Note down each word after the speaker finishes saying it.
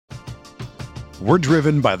We're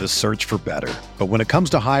driven by the search for better. But when it comes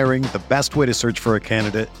to hiring, the best way to search for a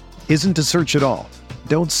candidate isn't to search at all.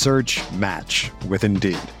 Don't search, match with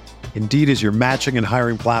Indeed. Indeed is your matching and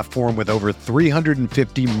hiring platform with over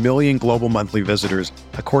 350 million global monthly visitors,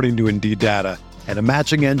 according to Indeed data, and a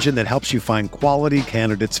matching engine that helps you find quality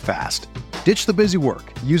candidates fast. Ditch the busy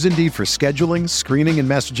work. Use Indeed for scheduling, screening, and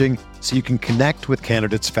messaging so you can connect with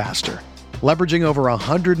candidates faster. Leveraging over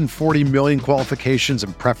 140 million qualifications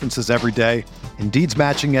and preferences every day, Indeed's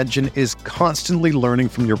matching engine is constantly learning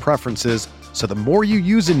from your preferences, so the more you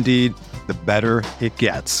use Indeed, the better it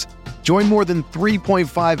gets. Join more than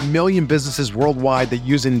 3.5 million businesses worldwide that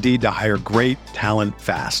use Indeed to hire great talent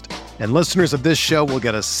fast. And listeners of this show will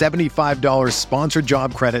get a $75 sponsored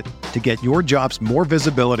job credit to get your jobs more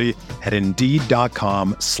visibility at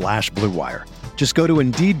Indeed.com/Blue Wire. Just go to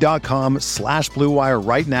Indeed.com/Blue Wire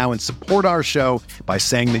right now and support our show by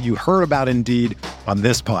saying that you heard about Indeed on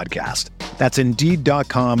this podcast. That's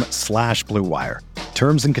Indeed.com/Blue Wire.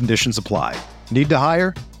 Terms and conditions apply. Need to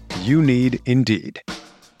hire? You need Indeed.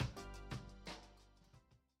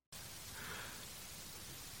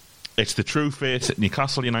 It's the True Fate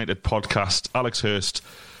Newcastle United podcast. Alex Hurst,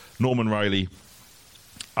 Norman Riley,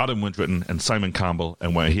 Adam Windritton and Simon Campbell,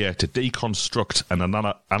 and we're here to deconstruct and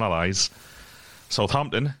analyse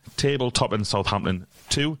Southampton, table-topping Southampton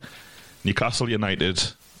 2, Newcastle United,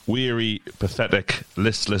 weary, pathetic,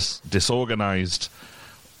 listless, disorganised,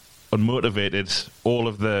 unmotivated, all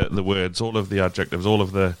of the words, all of the adjectives, all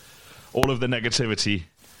of the negativity.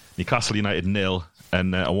 Newcastle United 0,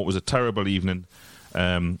 and what was a terrible evening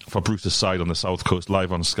for Bruce's side on the South Coast,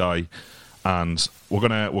 live on Sky. And we're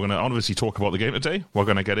gonna obviously talk about the game today. We're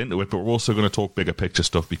gonna get into it, but we're also gonna talk bigger picture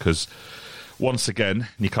stuff, because once again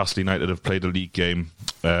Newcastle United have played a league game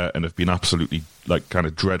and have been absolutely kind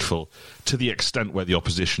of dreadful, to the extent where the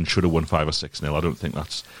opposition should have won 5 or 6-0. I don't think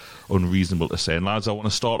that's unreasonable to say. And lads, I want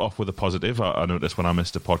to start off with a positive. I noticed when I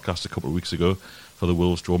missed a podcast a couple of weeks ago for the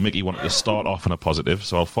Wolves draw, Mickey wanted to start off on a positive,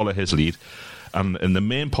 so I'll follow his lead. And the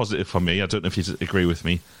main positive for me, I don't know if you agree with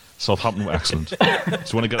me, Southampton were excellent. So I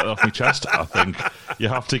want to get it off my chest. I think you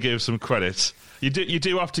have to give some credit. You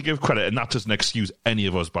do have to give credit, and that doesn't excuse any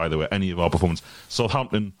of us, by the way, any of our performance.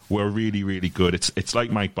 Southampton were really, really good. It's like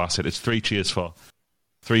Mike Bassett. It's three cheers for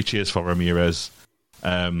Ramirez.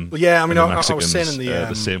 I was saying in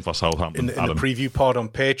the same for Southampton. In the preview pod on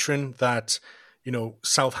Patreon that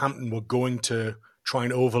Southampton were going to try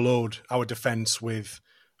and overload our defence with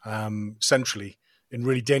centrally in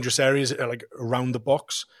really dangerous areas, like around the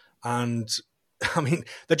box. And I mean,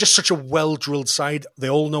 they're just such a well-drilled side. They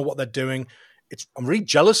all know what they're doing. I'm really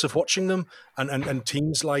jealous of watching them, and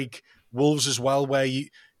teams like Wolves as well, where you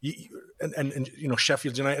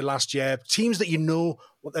Sheffield United last year, teams that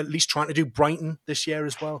what they're at least trying to do. Brighton this year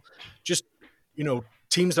as well, just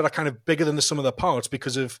teams that are kind of bigger than the sum of their parts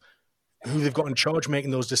because of who they've got in charge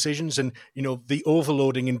making those decisions. And the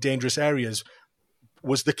overloading in dangerous areas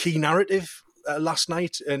was the key narrative last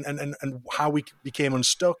night, and how we became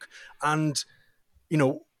unstuck. And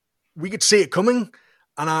we could see it coming,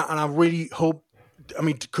 and I really hope. I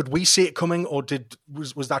mean, could we see it coming, or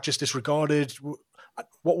was that just disregarded?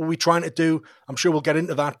 What were we trying to do? I'm sure we'll get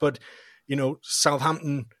into that, but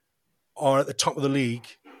Southampton are at the top of the league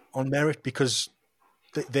on merit because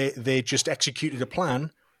they just executed a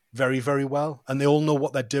plan very, very well, and they all know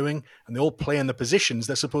what they're doing, and they all play in the positions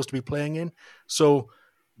they're supposed to be playing in. So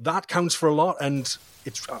that counts for a lot, and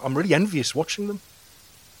I'm really envious watching them.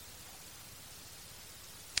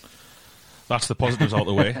 That's the positives out of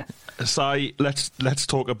the way. Si, let's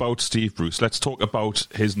talk about Steve Bruce. Let's talk about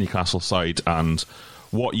his Newcastle side and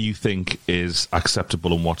what you think is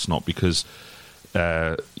acceptable and what's not, because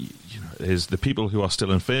the people who are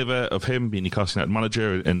still in favour of him being Newcastle United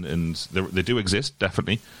manager, and they do exist,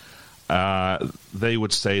 definitely. They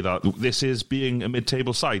would say that this is being a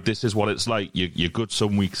mid-table side. This is what it's like. You're good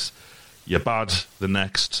some weeks, you're bad the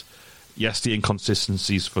next. Yes, the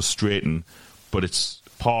inconsistency's frustrating, but it's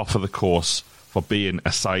par for the course for being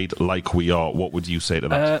a side like we are. What would you say to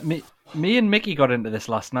that? Me and Mickey got into this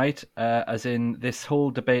last night, as in this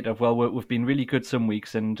whole debate of, well, we've been really good some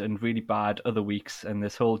weeks and really bad other weeks, and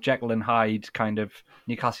this whole Jekyll and Hyde kind of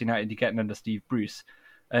Newcastle United getting under Steve Bruce.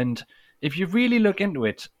 And if you really look into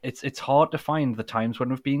it, it's hard to find the times when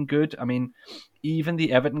we've been good. I mean, even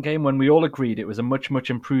the Everton game, when we all agreed it was a much, much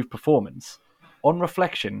improved performance, on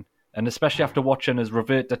reflection, and especially after watching us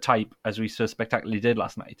revert to type as we so spectacularly did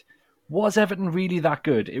last night, was Everton really that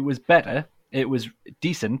good? It was better, it was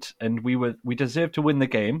decent, and we deserved to win the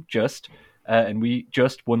game, and we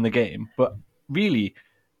just won the game. But really,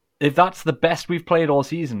 if that's the best we've played all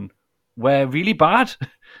season, we're really bad.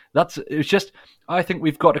 I think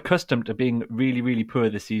we've got accustomed to being really, really poor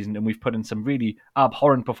this season, and we've put in some really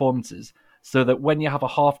abhorrent performances, so that when you have a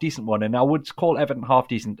half-decent one, and I would call Everton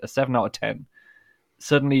half-decent, a 7 out of 10,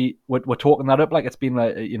 suddenly we're talking that up like it's been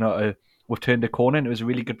like, we've turned a corner and it was a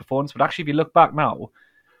really good performance. But actually, if you look back now,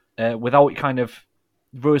 without kind of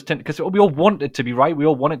rose tint, because we all want it to be right, we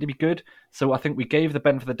all want it to be good. So I think we gave the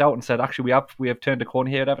benefit of the doubt and said, actually, we have turned a corner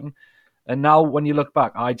here at Everton. And now when you look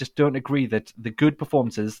back, I just don't agree that the good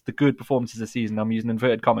performances this season, I'm using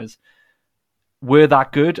inverted commas, were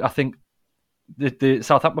that good. I think the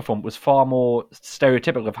Southampton performance was far more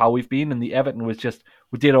stereotypical of how we've been, and the Everton was just,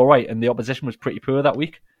 we did all right, and the opposition was pretty poor that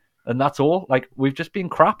week. And that's all. Like, we've just been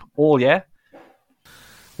crap all year.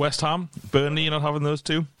 West Ham, Burnley, you're not having those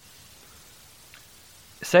two?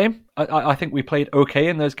 Same. I think we played okay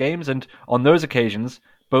in those games, and on those occasions,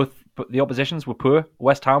 both the oppositions were poor.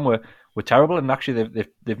 West Ham were terrible, and actually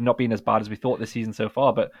they've not been as bad as we thought this season so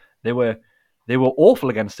far, but they were awful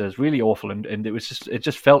against us, really awful, and it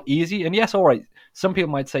just felt easy. And yes, all right, some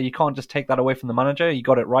people might say you can't just take that away from the manager. He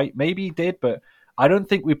got it right. Maybe he did, but I don't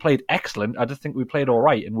think we played excellent. I just think we played all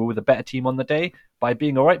right, and we were the better team on the day by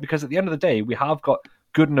being all right, because at the end of the day, we have got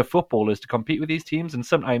good enough footballers to compete with these teams. And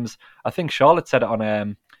sometimes, I think Charlotte said it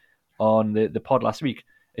on the pod last week,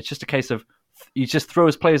 it's just a case of he just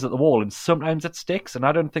throws players at the wall, and sometimes it sticks. And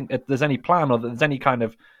I don't think that there's any plan or that there's any kind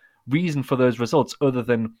of reason for those results other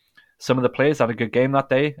than some of the players had a good game that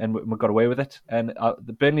day and we got away with it. And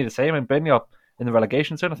Burnley the same, and Burnley are in the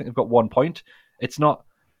relegation zone. I think they've got 1 point. It's not,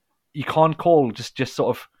 you can't call just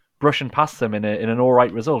sort of brushing past them in an all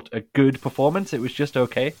right result a good performance. It was just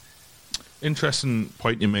okay. Interesting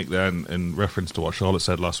point you make there in reference to what Charlotte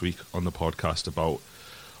said last week on the podcast about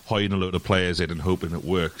hiring a load of players in and hoping it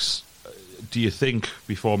works. Do you think,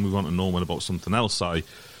 before we move on to Norman, about something else,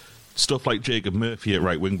 stuff like Jacob Murphy at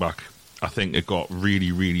right wing back, I think it got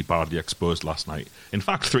really, really badly exposed last night. In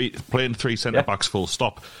fact, playing three centre-backs full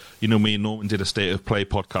stop. You know, me and Norman did a State of Play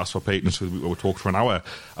podcast for patrons where we talked for an hour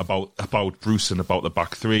about Bruce and about the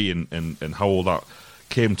back three and how all that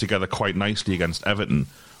came together quite nicely against Everton.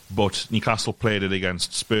 But Newcastle played it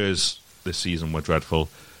against Spurs this season, were dreadful.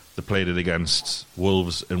 They played it against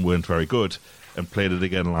Wolves and weren't very good, and played it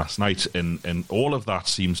again last night. And all of that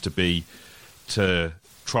seems to be to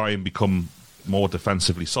try and become more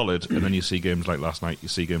defensively solid, and then you see games like last night, you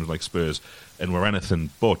see games like Spurs, and we're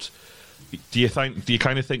anything but. Do you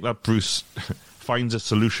kind of think that Bruce finds a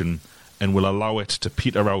solution and will allow it to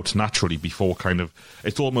peter out naturally before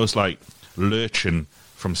it's almost like lurching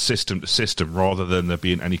from system to system rather than there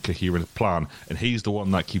being any coherent plan? And he's the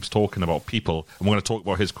one that keeps talking about people, and we're going to talk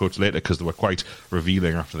about his quotes later because they were quite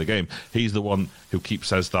revealing after the game. He's the one who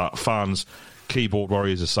says that fans, keyboard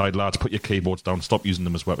warriors aside, lads, put your keyboards down, stop using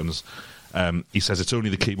them as weapons. He says it's only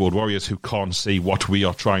the keyboard warriors who can't see what we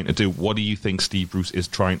are trying to do. What do you think Steve Bruce is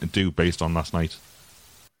trying to do based on last night?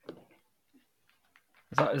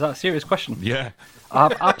 Is that a serious question? Yeah. I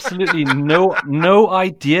have absolutely no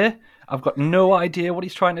idea. I've got no idea what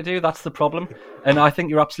he's trying to do. That's the problem. And I think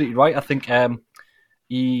you're absolutely right. I think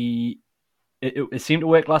it seemed to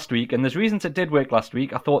work last week, and there's reasons it did work last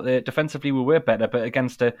week. I thought that defensively we were better, but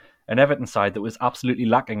against an Everton side that was absolutely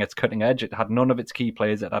lacking its cutting edge. It had none of its key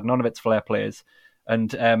players, it had none of its flair players,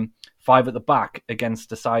 and 5 at the back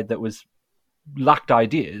against a side that lacked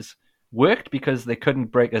ideas worked because they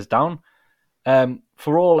couldn't break us down.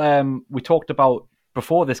 For all we talked about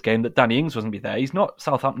before this game that Danny Ings wasn't be there, he's not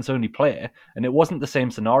Southampton's only player, and it wasn't the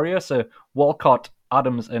same scenario. So Walcott,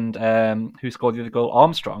 Adams, and who scored the other goal,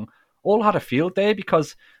 Armstrong, all had a field day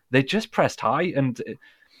because they just pressed high, and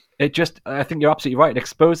I think you're absolutely right. It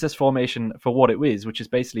exposed this formation for what it is, which is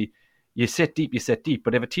basically you sit deep,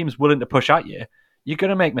 but if a team's willing to push at you, you're going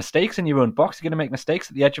to make mistakes in your own box, you're going to make mistakes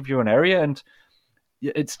at the edge of your own area, and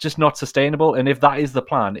it's just not sustainable. And if that is the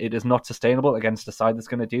plan, it is not sustainable against a side that's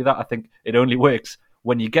going to do that. I think it only works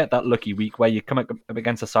when you get that lucky week where you come up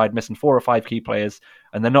against a side missing 4 or 5 key players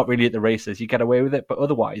and they're not really at the races. You get away with it, but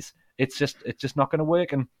otherwise, it's just not going to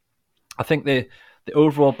work. And I think the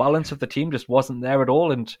overall balance of the team just wasn't there at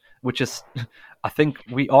all, and which is, I think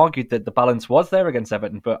we argued that the balance was there against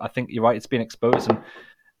Everton, but I think you're right, it's been exposed. And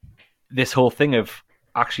this whole thing of,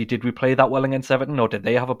 actually, did we play that well against Everton, or did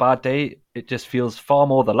they have a bad day? It just feels far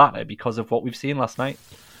more the latter because of what we've seen last night.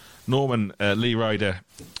 Norman, Lee Ryder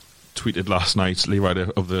tweeted last night, Lee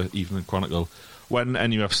Ryder of the Evening Chronicle, when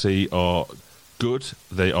NUFC are good,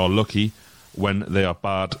 they are lucky. When they are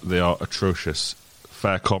bad, they are atrocious.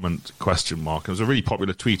 Fair comment, question mark. It was a really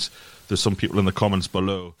popular tweet. There's some people in the comments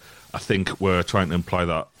below, I think, were trying to imply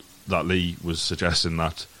that Lee was suggesting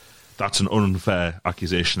that that's an unfair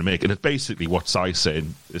accusation to make. And it's basically what Sai's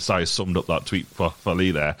saying. Sai summed up that tweet for Lee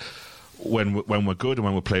there. when we're good and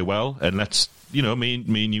when we play well. And let's, me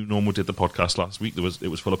and you, Norman, did the podcast last week. It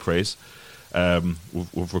was full of praise.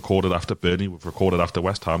 We've recorded after Burnley, we've recorded after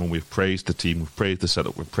West Ham, and we've praised the team, we've praised the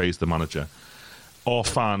setup, we've praised the manager. Our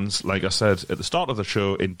fans, like I said at the start of the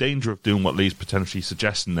show, in danger of doing what Lee's potentially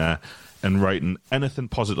suggesting there and writing anything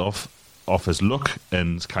positive off his luck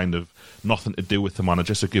and kind of nothing to do with the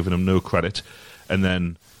manager, so giving him no credit. And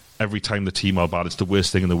then every time the team are bad, it's the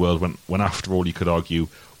worst thing in the world when after all, you could argue,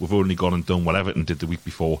 we've only gone and done what Everton did the week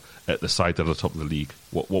before at the side at the top of the league.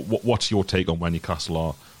 What's your take on where Newcastle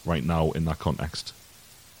are right now in that context?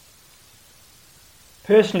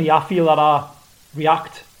 Personally, I feel that I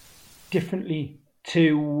react differently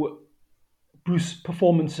to Bruce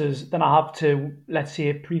performances than I have to, let's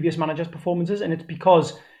say, previous managers' performances. And it's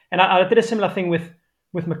because, and I did a similar thing with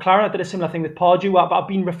McLaren, I did a similar thing with Pardew, but I've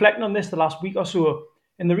been reflecting on this the last week or so.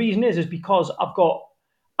 And the reason is because I've got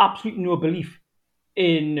absolutely no belief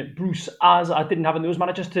in Bruce, as I didn't have in those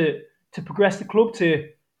managers, to progress the club, to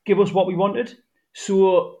give us what we wanted.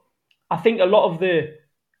 So I think a lot of the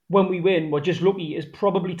when we win, we're just lucky, is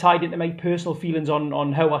probably tied into my personal feelings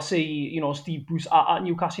on how I see, Steve Bruce at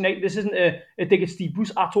Newcastle United. This isn't a dig at Steve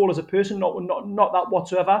Bruce at all as a person, not that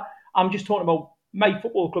whatsoever. I'm just talking about my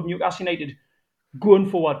football club, Newcastle United, going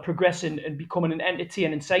forward, progressing and becoming an entity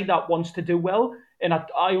and inside that wants to do well. And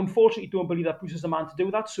I unfortunately don't believe that Bruce is the man to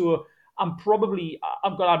do that. So I've got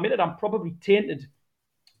to admit it, I'm probably tainted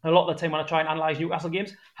a lot of the time when I try and analyse Newcastle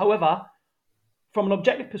games. However, from an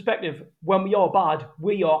objective perspective, when we are bad,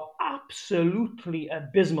 we are absolutely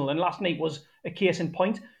abysmal. And last night was a case in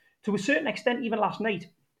point. To a certain extent, even last night,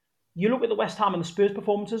 you look at the West Ham and the Spurs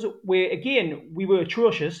performances, where, again, we were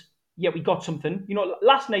atrocious, yet we got something.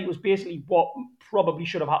 Last night was basically what probably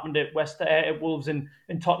should have happened at Wolves and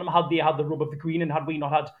Tottenham had they had the rub of the green and had we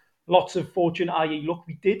not had lots of fortune, i.e. luck.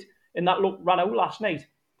 We did, and that luck ran out last night.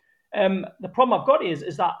 The problem I've got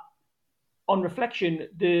is that, on reflection,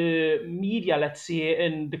 the media, let's say,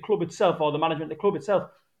 and the club itself, or the management of the club itself,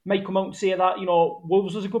 might come out and say that,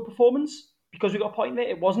 Wolves was a good performance because we got a point there.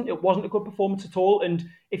 It wasn't a good performance at all. And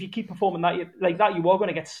if you keep performing like that, you are going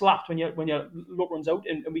to get slapped when your luck runs out.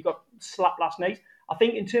 And we got slapped last night. I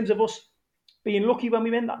think in terms of us being lucky when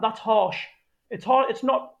we win, that's harsh. It's hard. It's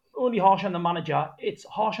not only harsh on the manager, it's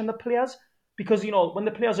harsh on the players, because, when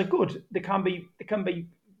the players are good, they can be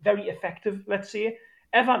very effective, let's say.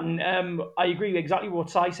 Everton, I agree with exactly what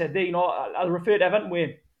Si said there. I'll refer to Everton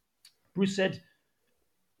where Bruce said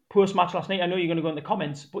post-match last night, I know you're going to go in the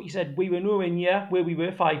comments, but he said we were nowhere near where we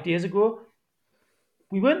were 5 days ago.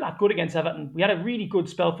 We weren't that good against Everton. We had a really good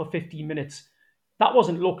spell for 15 minutes. That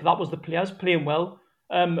wasn't luck, that was the players playing well.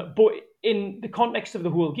 But in the context of the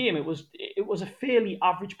whole game, it was a fairly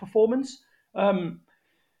average performance.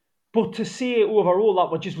 But to say overall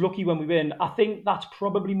that we're just lucky when we win, I think that's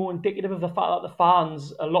probably more indicative of the fact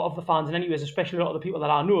that a lot of the fans, and anyways, especially a lot of the people that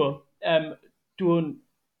I know, don't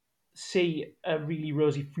see a really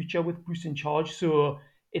rosy future with Bruce in charge. So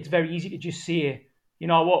it's very easy to just say, you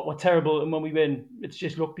know what, we're terrible, and when we win, it's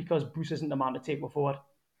just luck because Bruce isn't the man to take us forward.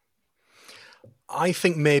 I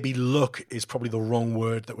think maybe luck is probably the wrong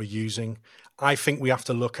word that we're using. I think we have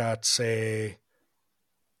to look at, say,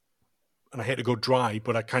 and I hate to go dry,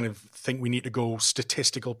 but I kind of think we need to go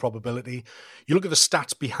statistical probability. You look at the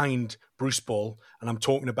stats behind Bruce Ball, and I'm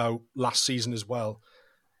talking about last season as well,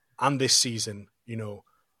 and this season,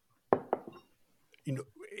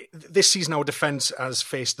 this season our defence has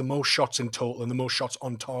faced the most shots in total and the most shots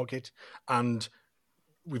on target, and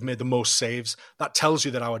we've made the most saves. That tells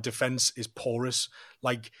you that our defence is porous.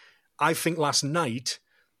 I think last night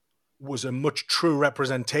was a much truer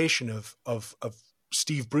representation of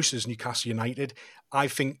Steve Bruce's Newcastle United. I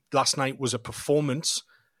think last night was a performance.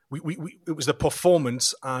 It was the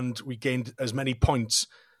performance, and we gained as many points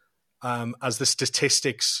as the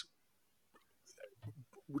statistics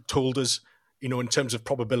told us. In terms of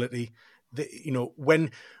probability,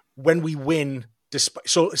 when we win.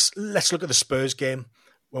 So let's look at the Spurs game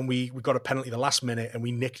when we got a penalty the last minute and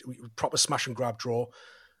we proper smash and grab draw.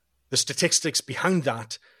 The statistics behind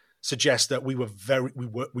that suggest that we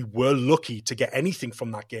were lucky to get anything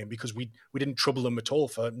from that game because we didn't trouble them at all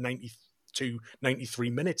for 92, 93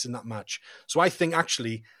 minutes in that match. So I think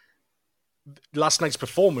actually last night's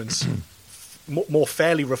performance more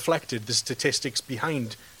fairly reflected the statistics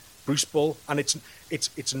behind Bruce Ball, and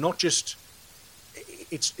it's not just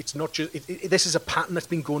this is a pattern that's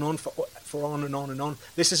been going on for on and on and on.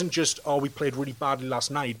 This isn't just we played really badly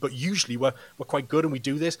last night, but usually we're quite good and we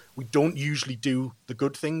do this. We don't usually do the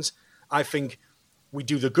good things. I think we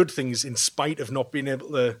do the good things in spite of not being able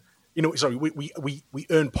to. We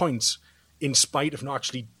earn points in spite of not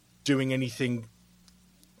actually doing anything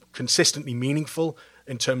consistently meaningful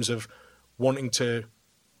in terms of wanting to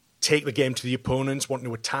take the game to the opponents, wanting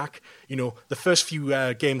to attack. The first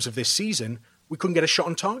few games of this season, we couldn't get a shot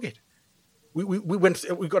on target.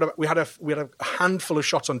 We had a handful of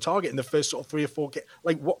shots on target in the first sort of 3 or 4 games.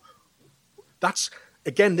 Like what? That's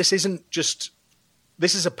again. This isn't just.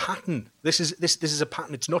 This is a pattern. This is a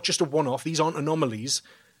pattern. It's not just a one-off. These aren't anomalies,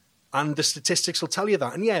 and the statistics will tell you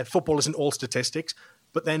that. And yeah, football isn't all statistics,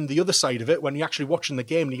 but then the other side of it, when you're actually watching the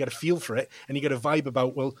game and you get a feel for it, and you get a vibe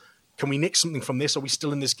about, well, can we nick something from this? Are we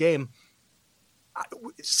still in this game?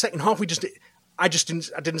 Second half, I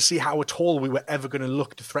didn't see how at all we were ever going to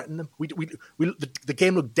look to threaten them. The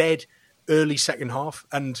game looked dead early second half,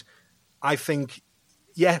 and I think,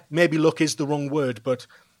 yeah, maybe luck is the wrong word, but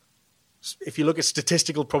if you look at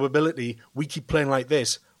statistical probability, we keep playing like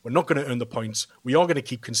this, we're not going to earn the points. We are going to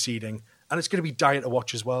keep conceding, and it's going to be dire to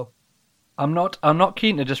watch as well. I'm not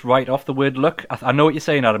keen to just write off the word luck. I know what you're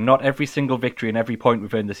saying, Adam. Not every single victory and every point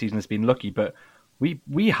we've earned this season has been lucky, but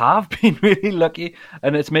we have been really lucky,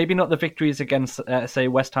 and it's maybe not the victories against, say,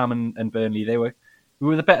 West Ham and Burnley. We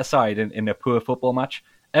were the better side in a poor football match.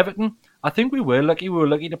 Everton, I think we were lucky. We were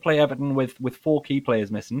lucky to play Everton with 4 key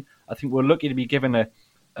players missing. I think we were lucky to be given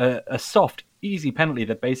a soft, easy penalty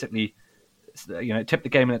that basically, tipped the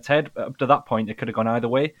game in its head. Up to that point, it could have gone either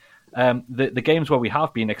way. The games where we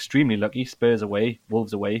have been extremely lucky, Spurs away,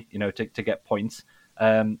 Wolves away, to get points,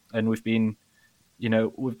 and we've been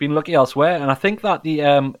lucky elsewhere. And I think that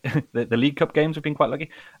the League Cup games have been quite lucky.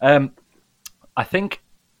 I think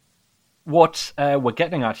what we're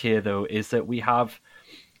getting at here, though, is that we have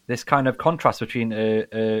this kind of contrast between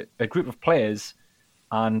a group of players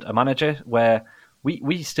and a manager where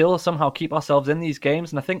we still somehow keep ourselves in these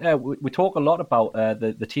games. And I think we talk a lot about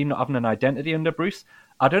the team not having an identity under Bruce.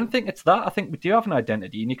 I don't think it's that. I think we do have an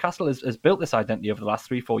identity. Newcastle has built this identity over the last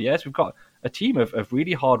 3-4 years. We've got a team of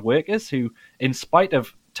really hard workers who, in spite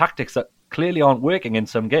of tactics that clearly aren't working in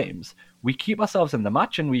some games, we keep ourselves in the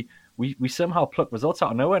match, and we somehow pluck results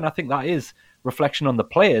out of nowhere. And I think that is reflection on the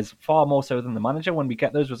players far more so than the manager when we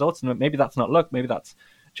get those results. And maybe that's not luck. Maybe that's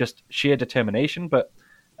just sheer determination. But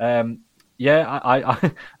yeah,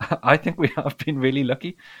 I think we have been really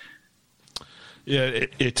lucky. Yeah,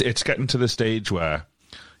 it's getting to the stage where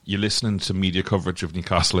you're listening to media coverage of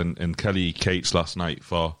Newcastle and Kelly Cates last night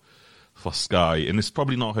for Sky, and it's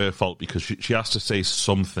probably not her fault because she has to say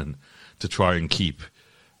something to try and keep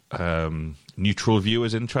neutral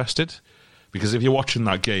viewers interested. Because if you're watching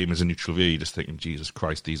that game as a neutral viewer, you're just thinking, Jesus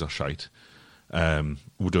Christ, these are shite.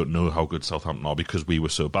 We don't know how good Southampton are because we were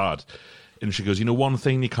so bad. And she goes, one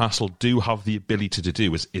thing Newcastle do have the ability to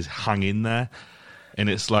do is hang in there. And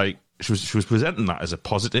it's like, she was presenting that as a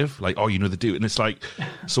positive, like, they do. And it's like,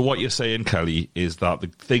 so what you're saying, Kelly, is that the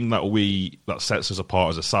thing that sets us apart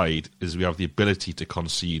as a side is we have the ability to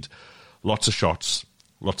concede lots of shots,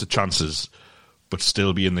 lots of chances, but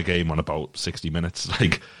still be in the game on about 60 minutes.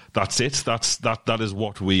 Like, that's it. That is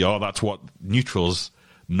what we are. That's what neutrals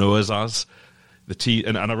know us as. The team,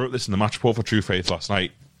 and I wrote this in the match report for True Faith last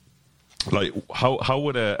night. Like, how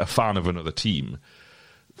would a fan of another team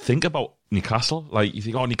think about Newcastle? Like, you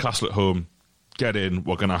think, Newcastle at home, get in,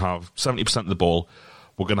 we're going to have 70% of the ball,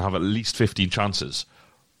 we're going to have at least 15 chances,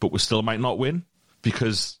 but we still might not win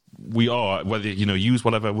because we are, whether, use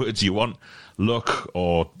whatever words you want, luck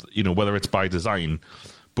or, whether it's by design.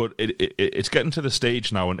 But it's getting to the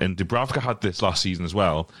stage now, and Dubravka had this last season as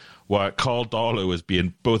well, where Carl Darlow is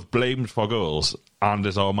being both blamed for goals and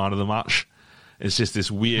as our man of the match. It's just this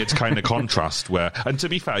weird kind of contrast where, and to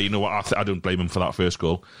be fair, I don't blame him for that first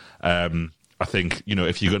goal. I think,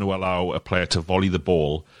 if you're going to allow a player to volley the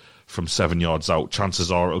ball from 7 yards out,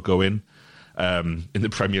 chances are it'll go in the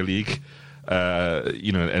Premier League.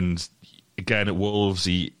 And again at Wolves,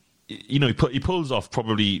 he pulls off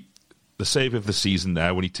probably the save of the season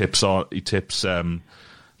there when he tips the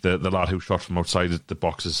lad who shot from outside the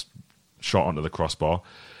box's shot onto the crossbar.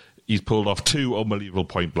 He's pulled off 2 unbelievable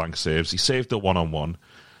point-blank saves. He saved the one-on-one.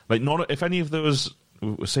 Like, if any of those,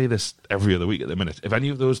 we say this every other week at the minute, if any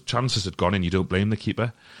of those chances had gone in, you don't blame the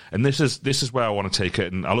keeper. And this is where I want to take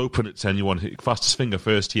it, and I'll open it to anyone, fastest finger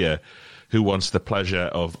first here, who wants the pleasure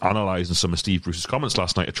of analysing some of Steve Bruce's comments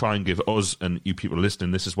last night to try and give us and you people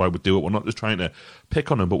listening, this is why we do it. We're not just trying to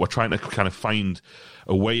pick on him, but we're trying to kind of find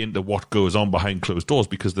a way into what goes on behind closed doors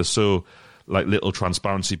because there's so little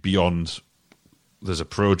transparency beyond there's a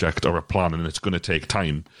project or a plan and it's going to take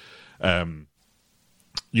time.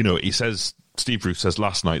 He says, Steve Bruce says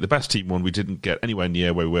last night, the best team won. We didn't get anywhere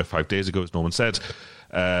near where we were 5 days ago, as Norman said.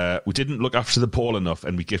 We didn't look after the ball enough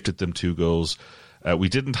and we gifted them 2 goals. We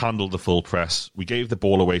didn't handle the full press. We gave the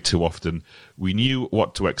ball away too often. We knew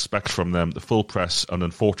what to expect from them, the full press, and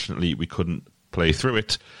unfortunately we couldn't play through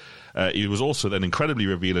it. He was also then incredibly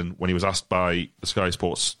revealing when he was asked by the Sky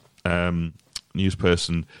Sports news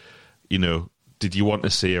person, did you want to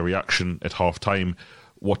see a reaction at half-time?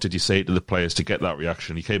 What did you say to the players to get that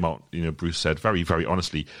reaction? He came out, Bruce said very, very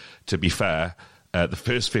honestly, to be fair, the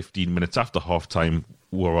first 15 minutes after half-time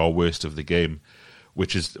were our worst of the game,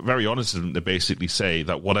 which is very honest of him to basically say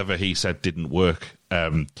that whatever he said didn't work. I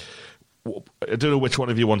don't know which one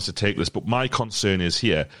of you wants to take this, but my concern is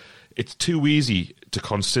here, it's too easy to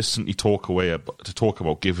consistently talk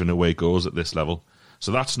about giving away goals at this level.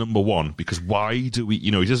 So that's number one, because why do we,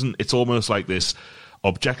 it's almost like this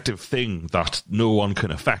objective thing that no one can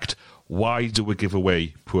affect. Why do we give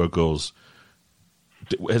away poor goals?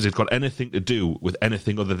 Has it got anything to do with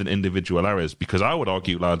anything other than individual errors? Because I would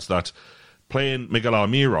argue, lads, that playing Miguel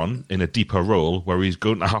Almiron in a deeper role where he's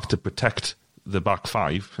going to have to protect the back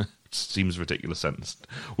five, seems a ridiculous sentence.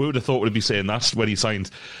 We would have thought we'd be saying that when he signed,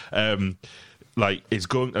 is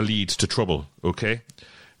going to lead to trouble, okay?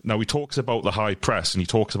 Now, he talks about the high press and he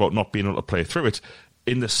talks about not being able to play through it.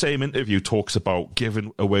 In the same interview, talks about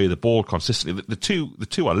giving away the ball consistently. The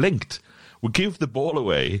two are linked. We give the ball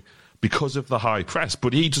away because of the high press,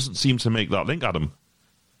 but he doesn't seem to make that link, Adam.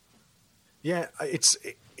 Yeah,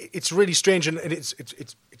 it's really strange, and it's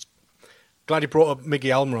glad you brought up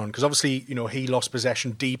Miguel Almiron, because obviously he lost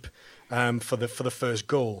possession deep for the first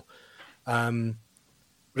goal, but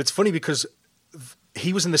it's funny because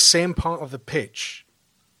he was in the same part of the pitch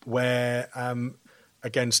where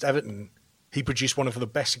against Everton he produced one of the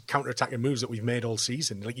best counter-attacking moves that we've made all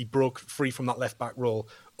season. Like, he broke free from that left-back roll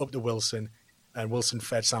up to Wilson, and Wilson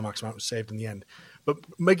fed Saint-Maximin, was saved in the end. But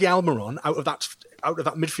Miguel Almiron, out of that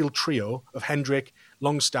midfield trio of Hendrick,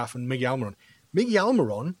 Longstaff, and Miguel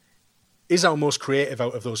Almiron is our most creative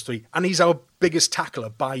out of those three, and he's our biggest tackler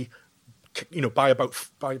by about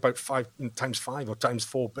 5 times 5 or times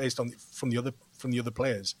 4 based on from the other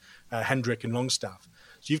players, Hendrick and Longstaff.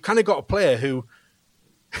 So you've kind of got a player who.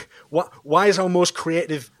 Why is our most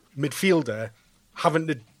creative midfielder having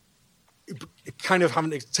to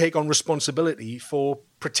take on responsibility for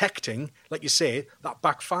protecting, like you say, that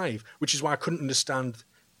back five? Which is why I couldn't understand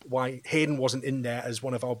why Hayden wasn't in there as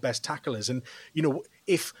one of our best tacklers. And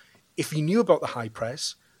if he knew about the high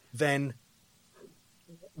press, then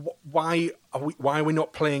why are we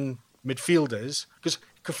not playing midfielders? Because,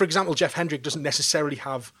 for example, Jeff Hendrick doesn't necessarily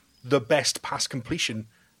have the best pass completion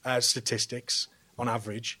statistics on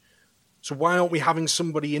average. So why aren't we having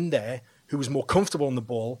somebody in there who is more comfortable on the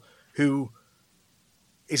ball, who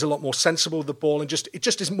is a lot more sensible with the ball, and it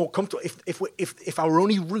just is more comfortable? If our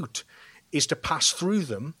only route is to pass through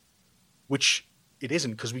them, which it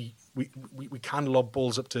isn't, because we can lob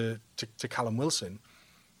balls up to Callum Wilson.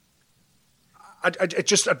 I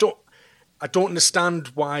don't understand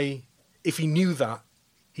why, if he knew that,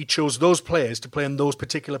 he chose those players to play in those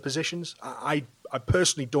particular positions. I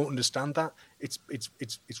personally don't understand that. It's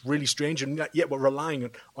really strange, and yet we're relying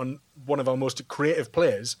on one of our most creative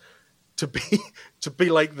players to be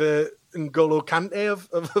like the N'Golo Kante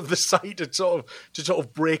of the side to sort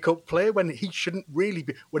of break up play when he shouldn't really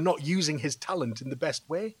be. We're not using his talent in the best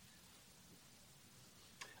way.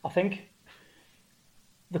 I think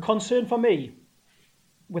the concern for me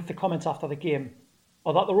with the comments after the game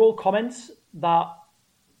are that they're all comments that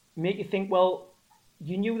make you think, well,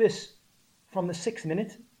 you knew this from the 6th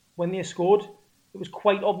minute when they scored. It was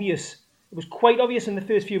quite obvious. It was quite obvious in the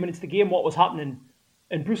first few minutes of the game what was happening.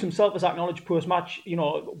 And Bruce himself has acknowledged post-match, we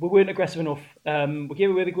weren't aggressive enough. We gave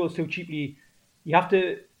away the goals too cheaply. You have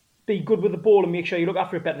to be good with the ball and make sure you look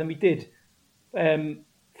after it better than we did.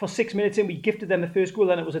 For 6 minutes in, we gifted them the first goal,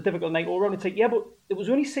 then it was a difficult night all around. It's like, yeah, but it was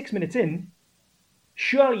only 6 minutes in.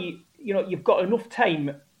 Surely, you've got enough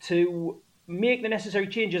time to make the necessary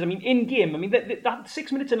changes. I mean, in-game, that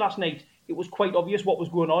 6 minutes in last night, it was quite obvious what was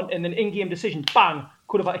going on, and then in-game decisions, bang,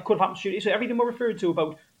 could have happened straight away. So everything we're referring to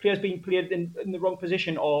about players being played in the wrong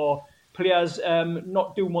position or players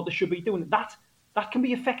not doing what they should be doing, that can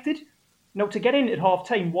be affected. Now, to get in at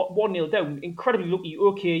half-time, 1-0 down, incredibly lucky.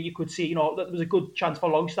 Okay, you could see, that there was a good chance for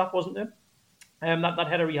Longstaff, wasn't there? That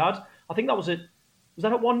header he had. I think that was it. Was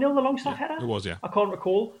that at 1-0, the Longstaff header? It was, yeah. I can't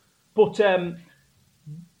recall. But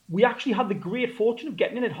we actually had the great fortune of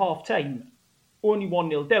getting in at half-time, only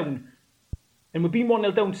 1-0 down. And we've been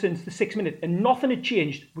 1-0 down since the 6th minute, and nothing had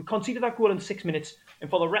changed. We conceded that goal in 6 minutes, and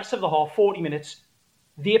for the rest of the half, 40 minutes,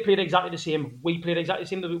 they played exactly the same. We played exactly the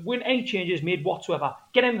same. There weren't any changes made whatsoever.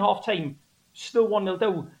 Get in half-time, still 1-0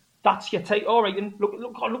 down. That's your take. All right, then look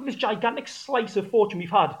at this gigantic slice of fortune we've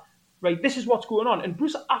had. right, this is what's going on. And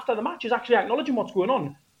Bruce, after the match, is actually acknowledging what's going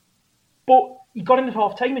on. But he got in at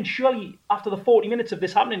half time, and surely after the 40 minutes of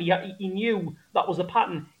this happening, he knew that was the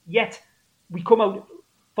pattern. Yet we come out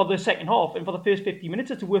for the second half, and for the first 50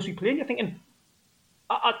 minutes, it's the worst we played. You're thinking,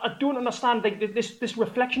 I don't understand this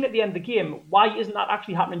reflection at the end of the game. Why isn't that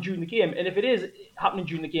actually happening during the game? And if it is happening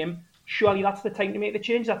during the game, surely that's the time to make the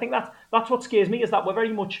changes. I think that's what scares me, is that we're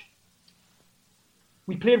very much...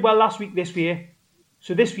 We played well last week this way,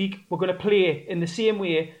 so this week we're going to play in the same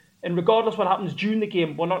way, and regardless what happens during the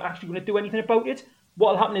game, we're not actually going to do anything about it.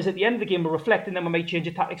 What will happen is at the end of the game we'll reflect, and then we might change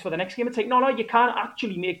the tactics for the next game. It's like, no, you can't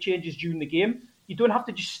actually make changes during the game. You don't have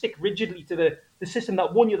to just stick rigidly to the system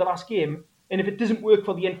that won you the last game, and if it doesn't work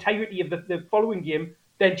for the entirety of the following game,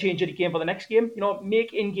 then change it again for the next game.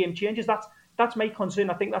 Make in-game changes. That's my concern.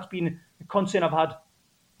 I think that's been a concern I've had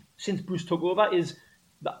since Bruce took over, is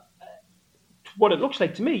that what it looks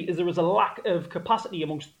like to me is there is a lack of capacity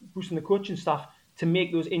amongst Bruce and the coaching staff to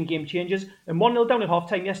make those in-game changes. And 1-0 down at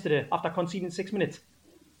half-time yesterday, after conceding 6 minutes,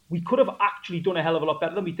 we could have actually done a hell of a lot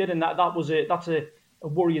better than we did, and that's a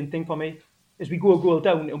worrying thing for me, is we go a goal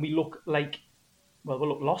down and we look like, we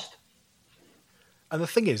look lost. And the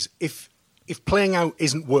thing is, if playing out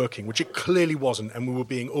isn't working, which it clearly wasn't, and we were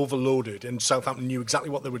being overloaded, and Southampton knew exactly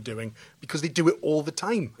what they were doing because they do it all the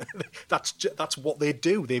time. That's what they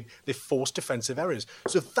do. They force defensive errors.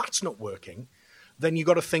 So if that's not working, then you've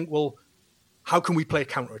got to think, well, how can we play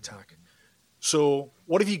counter-attack? So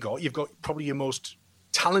what have you got? You've got probably your most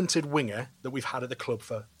talented winger that we've had at the club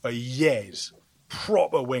for years.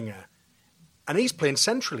 Proper winger. And he's playing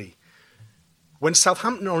centrally. When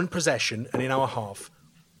Southampton are in possession and in our half,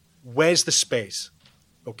 where's the space?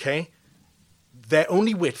 Okay? Their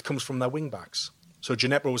only width comes from their wing-backs. So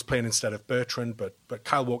Gineppo was playing instead of Bertrand, but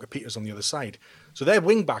Kyle Walker-Peters on the other side. So their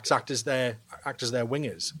wing-backs act as their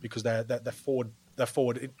wingers, because their forward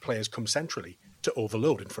players come centrally to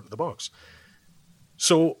overload in front of the box.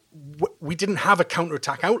 So we didn't have a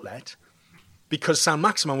counter-attack outlet because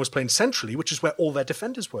Saint-Maximin was playing centrally, which is where all their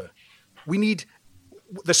defenders were.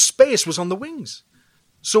 The space was on the wings.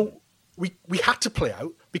 So we had to play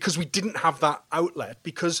out because we didn't have that outlet,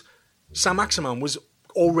 because Saint-Maximin was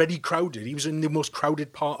already crowded. He was in the most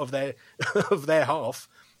crowded part of their half,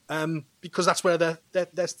 because that's where their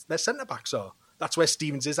centre-backs are. That's where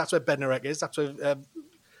Stevens is. That's where Bednarek is. That's where the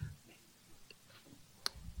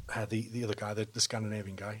other guy, the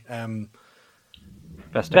Scandinavian guy.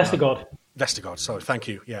 Vestergaard. Sorry, thank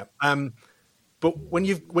you. Yeah. But when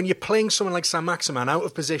you're playing someone like Saint-Maximin out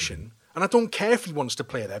of position, and I don't care if he wants to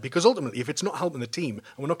play there, because ultimately, if it's not helping the team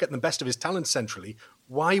and we're not getting the best of his talent centrally,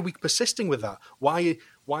 why are we persisting with that? Why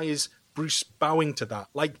is Bruce bowing to that?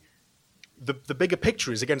 Like, the bigger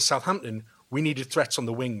picture is, against Southampton, we needed threats on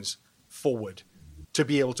the wings forward to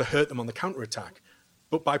be able to hurt them on the counter-attack.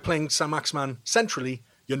 But by playing Saint-Maximin centrally,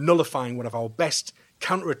 you're nullifying one of our best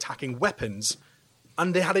counter-attacking weapons,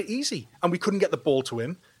 and they had it easy. And we couldn't get the ball to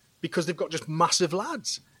him because they've got just massive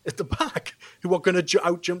lads at the back who are going to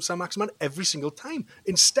out-jump Saint-Maximin every single time.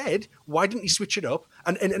 Instead, why didn't he switch it up?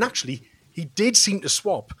 And actually, he did seem to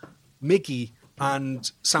swap Miggy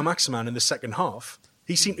and Saint-Maximin in the second half.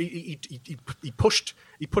 He pushed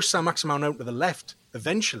Saint-Maximin out to the left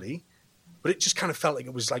eventually, but it just kind of felt like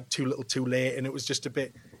it was like too little too late, and it was just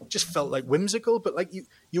just felt like whimsical. But like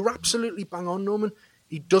you're absolutely bang on, Norman.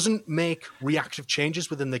 He doesn't make reactive changes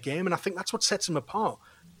within the game, and I think that's what sets him apart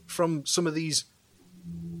from some of these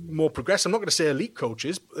more progressive, I'm not going to say elite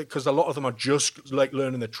coaches, because a lot of them are just like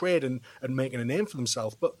learning the trade and making a name for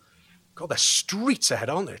themselves, but God, they're streets ahead,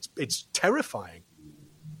 aren't they? It's terrifying.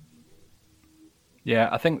 Yeah,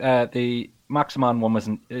 I think the Maximin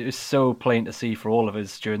one it was so plain to see for all of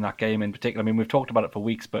us during that game in particular. I mean, we've talked about it for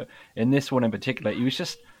weeks, but in this one in particular, he was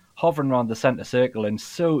just hovering around the centre circle and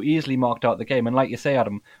so easily marked out the game. And like you say,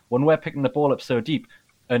 Adam, when we're picking the ball up so deep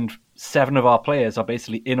and 7 of our players are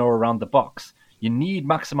basically in or around the box, you need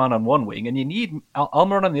Maximin on one wing and you need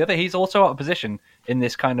Almiron on the other. He's also out of position in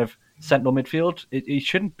this kind of central midfield. He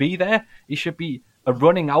shouldn't be there. He should be a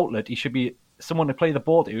running outlet. He should be someone to play the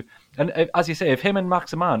ball to. And as you say, if him and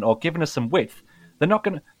Maximin are giving us some width,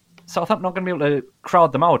 Southampton not going to be able to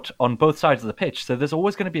crowd them out on both sides of the pitch. So there's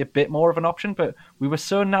always going to be a bit more of an option, but we were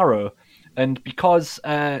so narrow. And because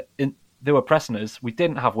they were pressing us, we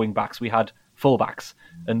didn't have wing backs. We had full backs.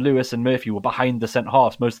 And Lewis and Murphy were behind the centre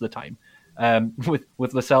halves most of the time.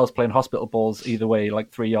 With Lascelles playing hospital balls either way,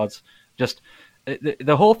 like 3 yards. Just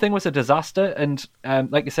the whole thing was a disaster. And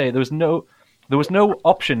like you say, there was no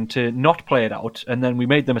option to not play it out, and then we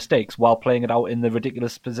made the mistakes while playing it out in the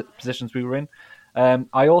ridiculous positions we were in.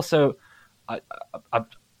 I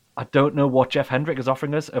I don't know what Jeff Hendrick is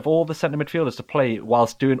offering us. Of all the centre midfielders to play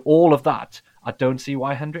whilst doing all of that, I don't see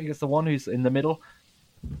why Hendrick is the one who's in the middle.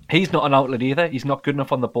 He's not an outlet either. He's not good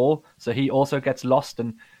enough on the ball, so he also gets lost.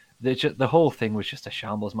 And the whole thing was just a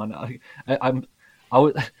shambles, man.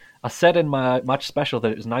 I said in my match special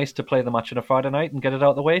that it was nice to play the match on a Friday night and get it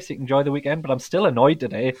out of the way so you can enjoy the weekend, but I'm still annoyed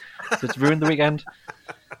today. So it's ruined the weekend.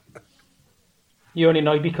 You're only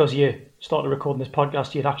annoyed because you started recording this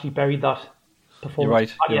podcast. You'd actually buried that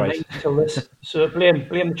performance. You're right. Until this. So blame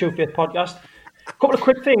the True Faith podcast. A couple of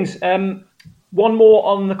quick things. One more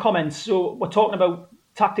on the comments. So we're talking about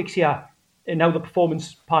tactics here and how the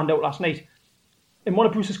performance panned out last night. And one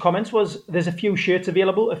of Bruce's comments was there's a few shirts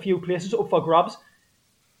available, a few places up for grabs.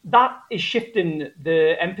 That is shifting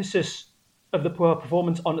the emphasis of the poor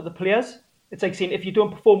performance onto the players. It's like saying, if you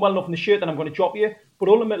don't perform well enough in the shirt, then I'm going to drop you. But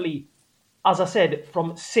ultimately, as I said,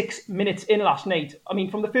 from 6 minutes in last night, I mean,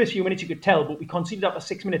 from the first few minutes you could tell, but we conceded after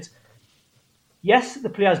 6 minutes. Yes, the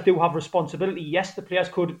players do have responsibility. Yes, the players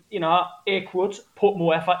could, air quotes, put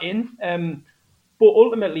more effort in. But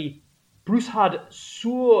ultimately, Bruce had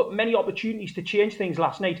so many opportunities to change things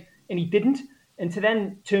last night, and he didn't. And to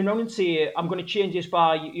then turn around and say, I'm going to change this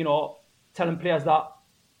by, telling players that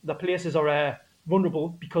the places are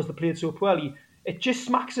vulnerable because they played so poorly, it just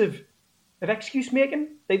smacks of excuse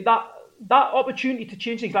making. Like that opportunity to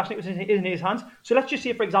change things last night was in his hands. So let's just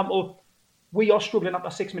say, for example, we are struggling after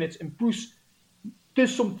 6 minutes and Bruce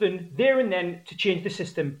does something there and then to change the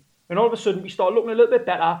system. And all of a sudden we start looking a little bit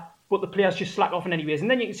better, but the players just slack off in anyways. And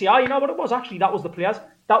then you can say, you know what it was? Actually, that was the players.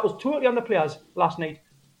 That was totally on the players last night.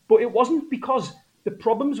 But it wasn't, because the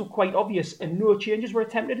problems were quite obvious and no changes were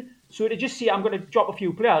attempted. So to just say, I'm going to drop a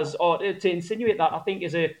few players, or to insinuate that, I think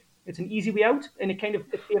it's an easy way out. And it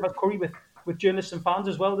favours Curry with journalists and fans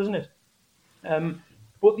as well, doesn't it?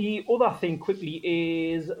 But the other thing quickly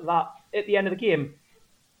is that at the end of the game,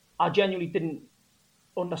 I genuinely didn't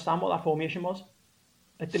understand what that formation was.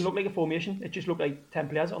 It didn't look like a formation. It just looked like 10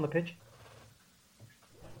 players on the pitch.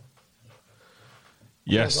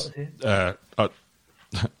 Yes,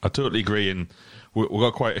 I totally agree. And we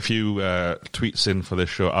got quite a few tweets in for this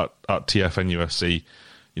show at TFN UFC.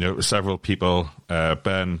 Several people,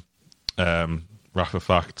 Ben, Rafa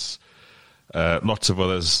Facts, lots of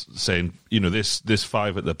others saying, this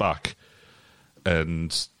five at the back.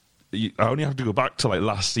 And I only have to go back to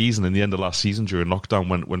last season, in the end of last season during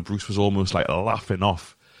lockdown, when Bruce was almost laughing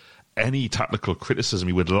off any tactical criticism.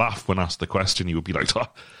 He would laugh when asked the question. He would be like,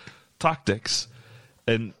 tactics.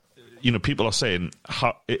 And, people are saying,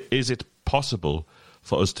 is it possible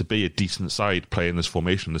for us to be a decent side playing this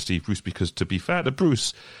formation, the Steve Bruce? Because to be fair to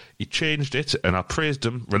Bruce, he changed it, and I praised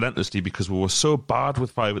him relentlessly because we were so bad with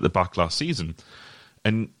five at the back last season.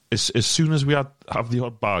 And as soon as we have the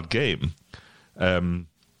odd bad game,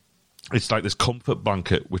 it's like this comfort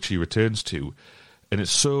blanket which he returns to, and it's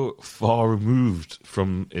so far removed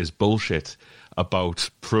from his bullshit about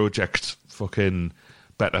project fucking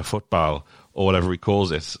better football, or whatever he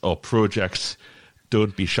calls it, or project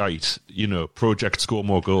don't be shite, project score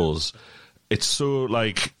more goals. It's so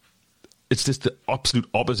it's just the absolute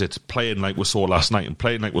opposite, playing like we saw last night and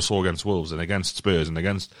playing like we saw against Wolves and against Spurs and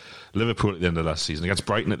against Liverpool at the end of last season, against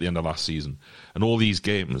Brighton at the end of last season, and all these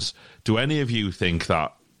games. Do any of you think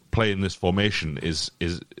that playing this formation is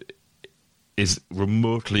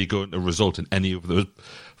remotely going to result in any of those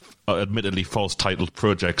admittedly false titled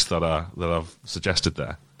projects that I've suggested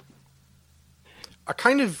there? I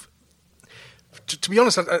kind of, to be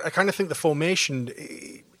honest, I kind of think the formation,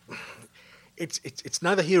 it's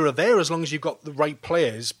neither here or there as long as you've got the right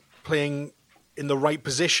players playing in the right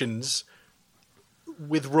positions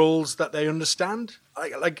with roles that they understand.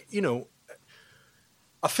 I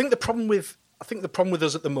think the problem with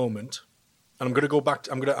us at the moment, and I'm going to go back.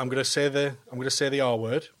 I'm going to say the R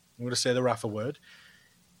word. I'm going to say the Rafa word.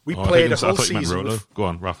 We played a whole season. Go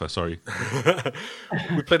on, Rafa. Sorry.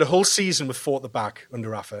 We played a whole season with four at the back under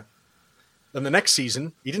Rafa. Then the next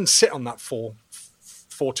season, he didn't sit on that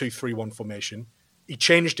 4-2-3-1 formation. He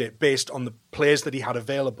changed it based on the players that he had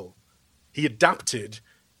available. He adapted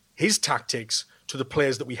his tactics to the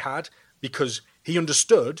players that we had, because he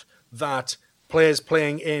understood that players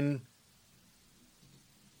playing in...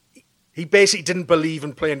 He basically didn't believe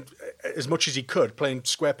in playing as much as he could, playing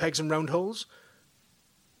square pegs and round holes.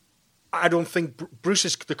 I don't think Bruce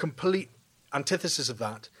is the complete antithesis of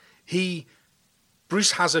that.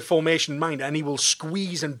 Bruce has a formation in mind, and he will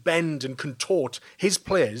squeeze and bend and contort his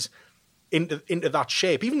players into that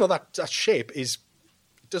shape, even though that shape it's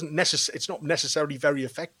not necessarily very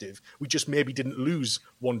effective. We just maybe didn't lose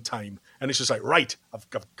one time, and it's just like, right, I've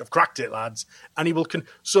cracked it, lads. And he will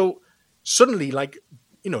so suddenly,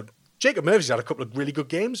 Jacob Murphy's had a couple of really good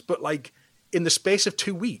games, but like in the space of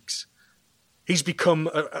 2 weeks, he's become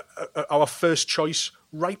our first choice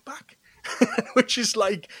right back, which is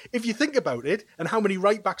like, if you think about it and how many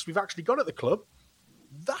right backs we've actually got at the club,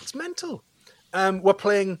 that's mental. We're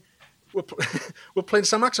playing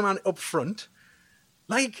Saint-Maximin up front.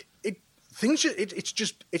 Like it's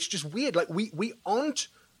just weird. Like we aren't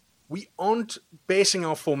basing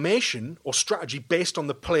our formation or strategy based on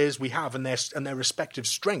the players we have and their respective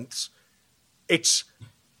strengths. It's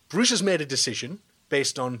Bruce has made a decision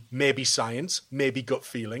based on maybe science, maybe gut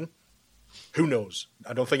feeling. Who knows?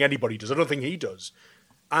 I don't think anybody does. I don't think he does.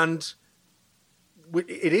 And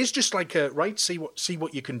it is just like see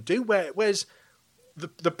what you can do. Whereas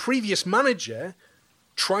the previous manager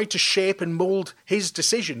tried to shape and mould his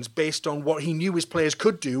decisions based on what he knew his players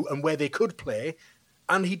could do and where they could play,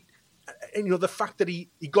 and the fact that he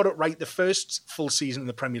got it right the first full season in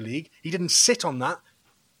the Premier League, he didn't sit on that.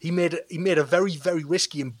 He made a very, very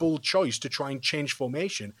risky and bold choice to try and change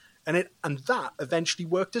formation, and that eventually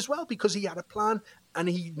worked as well because he had a plan and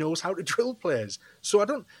he knows how to drill players. So I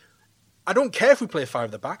don't care if we play 5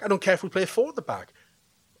 at the back. I don't care if we play 4 at the back.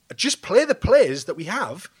 Just play the players that we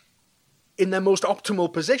have in their most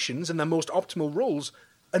optimal positions and their most optimal roles,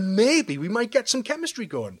 and maybe we might get some chemistry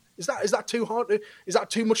going. Is that too hard? Is that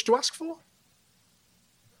too much to ask for?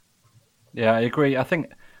 Yeah, I agree. I think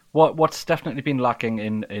what's definitely been lacking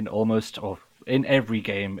in almost or in every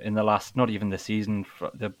game in the last, not even this season,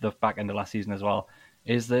 the back end of last season as well,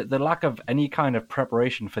 is the lack of any kind of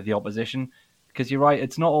preparation for the opposition. Because you're right,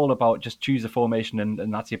 it's not all about just choose a formation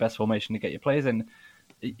and that's your best formation to get your players in.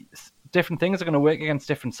 Different things are going to work against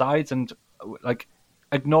different sides, and like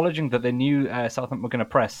acknowledging that they knew Southampton were going to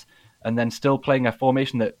press and then still playing a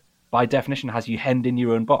formation that by definition has you hemmed in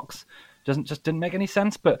your own box didn't make any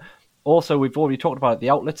sense. But also we've already talked about the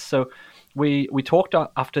outlets, so we talked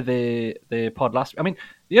after the pod last. I mean,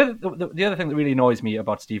 the other thing that really annoys me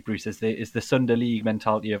about Steve Bruce is the Sunday League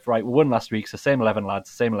mentality of, right, we won last week, so same 11 lads,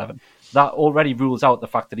 same 11. That already rules out the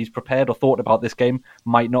fact that he's prepared or thought about this game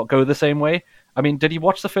might not go the same way. I mean, did he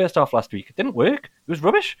watch the first half last week? It didn't work. It was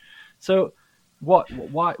rubbish. So why,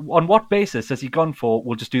 on what basis has he gone for,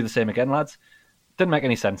 we'll just do the same again, lads? Didn't make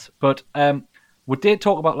any sense. But we did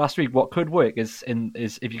talk about last week, what could work is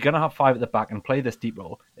if you're going to have 5 at the back and play this deep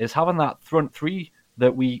role, is having that front 3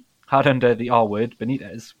 that we had under the R word,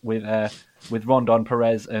 Benitez, with Rondon,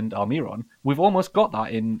 Perez and Almiron. We've almost got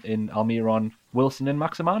that in Almiron, Wilson and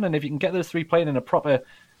Maximin. And if you can get those 3 playing in a proper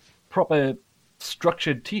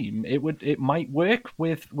structured team, it might work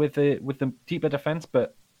with the deeper defense.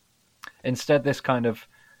 But instead, this kind of,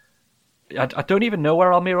 I don't even know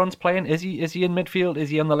where Almiron's playing. Is he in midfield? Is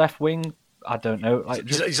he on the left wing? I don't know.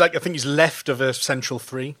 He's like, I think he's left of a central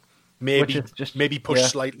 3, maybe push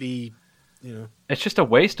slightly. You know, it's just a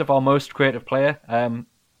waste of our most creative player. And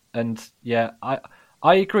yeah,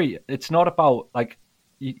 I agree. It's not about like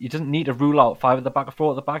he doesn't need to rule out 5 at the back or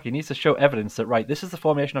 4 at the back. He needs to show evidence that, right, this is the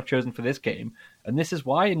formation I've chosen for this game, and this is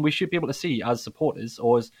why. And we should be able to see as supporters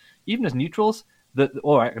or even as neutrals that,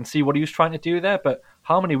 all right, I can see what he was trying to do there. But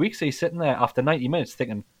how many weeks are you sitting there after 90 minutes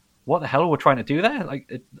thinking, what the hell are we trying to do there?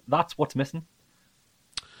 Like that's what's missing.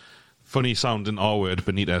 Funny sounding R word,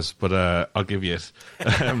 Benitez, but I'll give you it.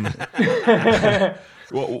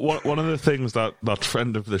 One of the things that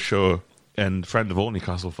friend of the show and friend of all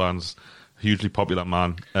Newcastle fans, hugely popular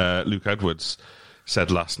man, Luke Edwards,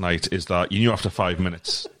 said last night is that you knew after 5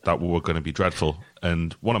 minutes that we were going to be dreadful.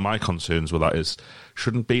 And one of my concerns with that is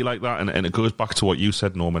shouldn't be like that. And it goes back to what you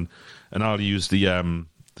said, Norman. And I'll use the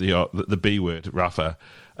B word, Rafa.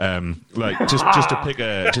 Just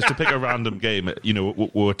to pick a random game, you know, we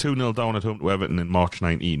were 2-0 down at home to Everton in March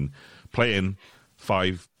 19, playing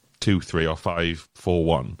 5-2-3 or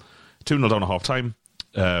 5-4-1, 2-0 down at half time,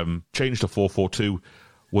 changed to 4-4-2,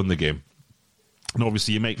 won the game. And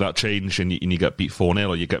obviously you make that change and you get beat 4-0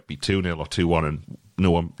 or you get beat 2-0 or 2-1 and no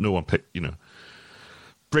one picked, you know,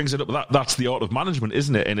 brings it up. That's the art of management,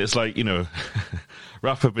 isn't it? And it's like, you know,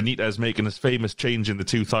 Rafa Benitez making his famous change in the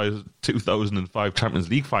 2005 Champions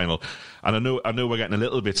League final. And I know we're getting a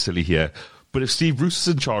little bit silly here, but if Steve Bruce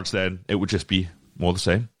is in charge, then it would just be more the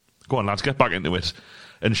same. Go on, lads, get back into it.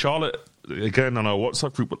 And Charlotte, again, on our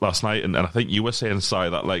WhatsApp group last night, and I think you were saying, Si,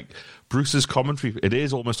 that like Bruce's commentary, it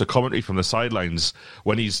is almost a commentary from the sidelines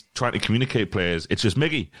when he's trying to communicate players. It's just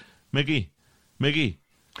Miggy,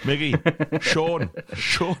 Sean.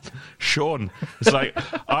 It's like,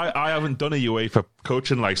 I haven't done a UEFA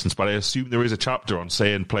coaching license, but I assume there is a chapter on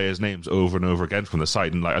saying players' names over and over again from the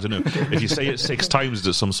side. And like, I don't know, if you say it 6 times,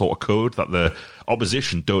 there's some sort of code that the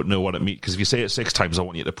opposition don't know what it means. Because if you say it 6 times, I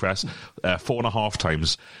want you to press 4.5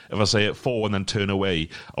 times. If I say it 4 and then turn away,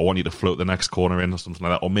 I want you to float the next corner in or something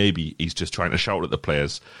like that. Or maybe he's just trying to shout at the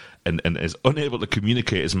players and is unable to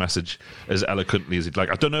communicate his message as eloquently as he'd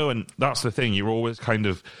like. I don't know, and that's the thing. You're always kind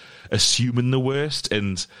of assuming the worst,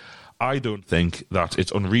 and I don't think that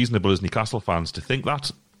it's unreasonable as Newcastle fans to think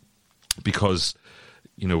that, because,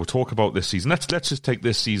 you know, we'll talk about this season. Let's just take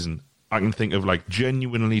this season. I can think of like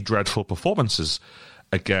genuinely dreadful performances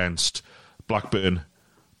against Blackburn,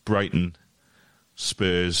 Brighton,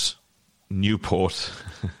 Spurs, Newport.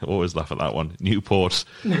 Always laugh at that one. Newport,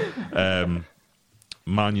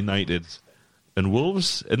 Man United, and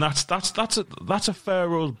Wolves, and that's a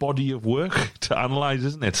fair old body of work to analyse,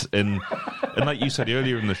 isn't it? And like you said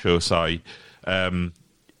earlier in the show, Si,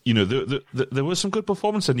 you know, there was some good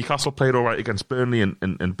performance, and Newcastle played all right against Burnley,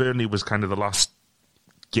 and Burnley was kind of the last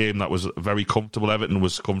game that was very comfortable. Everton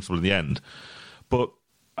was comfortable in the end, but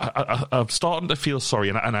I'm starting to feel sorry,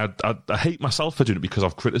 and I hate myself for doing it, because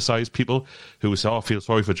I've criticised people who say, "Oh, I feel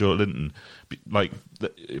sorry for Joe Linton." Like,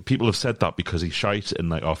 people have said that because he's shite, and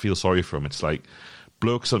like, oh, I feel sorry for him. It's like,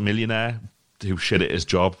 bloke's a millionaire who shit at his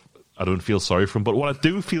job. I don't feel sorry for him. But what I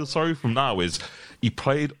do feel sorry for him now is he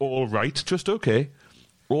played all right, just okay,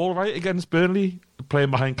 all right against Burnley, playing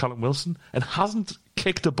behind Callum Wilson, and hasn't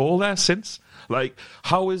kicked a ball there since. Like,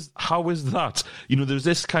 how is that? You know, there's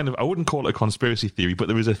this kind of, I wouldn't call it a conspiracy theory, but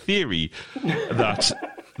there is a theory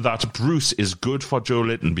that Bruce is good for Joe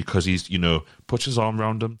Linton because he's, you know, puts his arm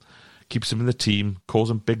around him, keeps him in the team, calls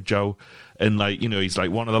him Big Joe, and like, you know, he's like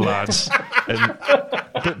one of the lads. And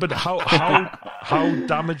but how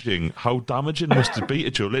damaging must it be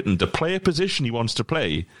to Joe Linton to play a position he wants to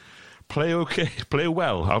play okay, play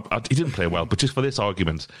well. He didn't play well, but just for this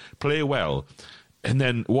argument, play well. And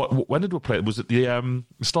then when did we play? Was it the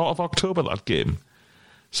start of October, that game?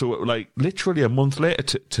 So like literally a month later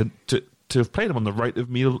to have played him on the right of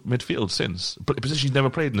midfield since, but a position he's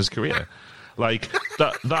never played in his career. Like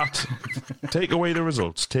that take away the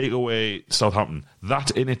results, take away Southampton.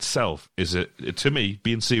 That in itself is to me,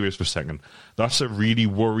 being serious for a second, that's a really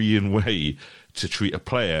worrying way to treat a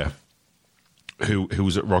player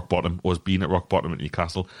who's at rock bottom, or has been at rock bottom at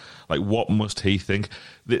Newcastle. Like, what must he think?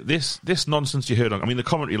 This nonsense you heard on, I mean, the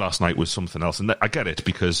commentary last night was something else, and I get it,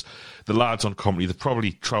 because the lads on commentary, they've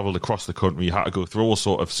probably travelled across the country, you had to go through all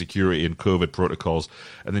sort of security and COVID protocols,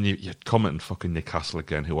 and then you're commenting fucking Newcastle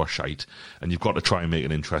again, who are shite, and you've got to try and make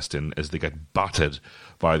it interesting as they get battered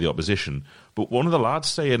by the opposition. But one of the lads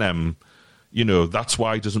saying, you know, that's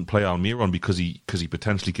why he doesn't play Almiron, because he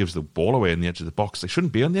potentially gives the ball away in the edge of the box. They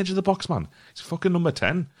shouldn't be on the edge of the box, man. He's fucking number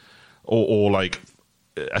 10. Or like,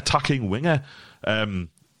 attacking winger.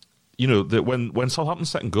 You know, that when Southampton's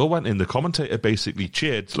second goal went in, the commentator basically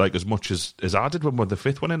cheered like as much as I did when the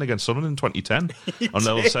fifth went in against Sunderland in 2010 on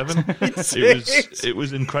level 7. It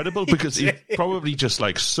was incredible, because he probably just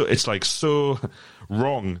like, so it's like so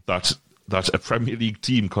wrong that a Premier League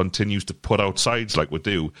team continues to put out sides like we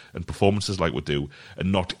do and performances like we do,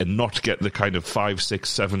 and not get the kind of 5, 6,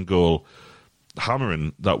 7 goal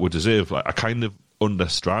hammering that we deserve. Like, I kind of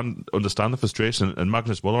understand the frustration, and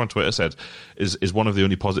Magnus Muller on Twitter said is one of the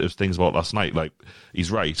only positive things about last night. Like, he's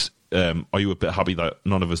right. Are you a bit happy that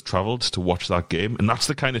none of us travelled to watch that game? And that's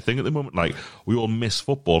the kind of thing at the moment. Like, we all miss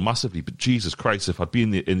football massively, but Jesus Christ, if I'd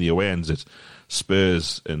been in the away ends at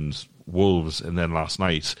Spurs and Wolves, and then last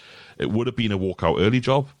night, it would have been a walkout early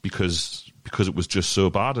job, because it was just so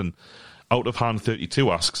bad. And Out of Hand 32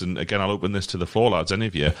 asks, and again, I'll open this to the floor, lads, any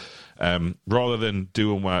of you, rather than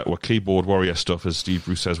doing what keyboard warrior stuff, as Steve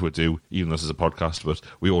Bruce says we do, even though this is a podcast, but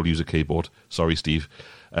we all use a keyboard. Sorry, Steve.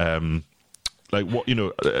 Like, what, you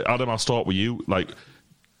know, Adam, I'll start with you. Like,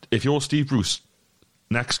 if you're Steve Bruce,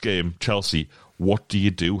 next game, Chelsea, what do you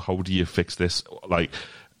do? How do you fix this? Like,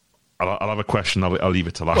 I'll have a question. I'll leave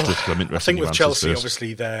it to last, because I'm interested. I think in with Chelsea, first.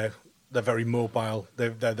 obviously, they're very mobile. They're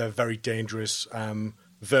very dangerous.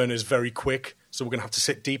 Werner's very quick, so we're going to have to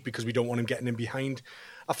sit deep because we don't want him getting in behind.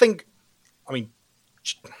 I think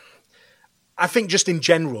just in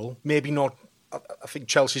general, maybe not. I think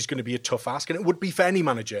Chelsea's going to be a tough ask, and it would be for any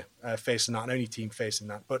manager facing that, and any team facing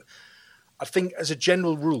that. But I think, as a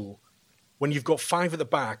general rule, when you've got 5 at the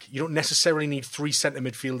back, you don't necessarily need 3 centre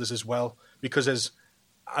midfielders as well, because as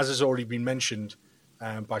has already been mentioned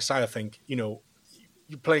by Si, I think, you know,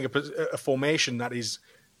 you're playing a formation that is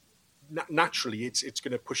naturally it's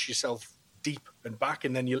going to push yourself deep and back,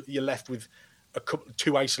 and then you're left with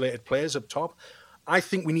 2 isolated players up top. I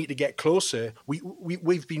think we need to get closer.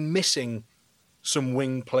 We've been missing some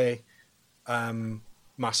wing play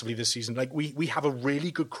massively this season. Like we have a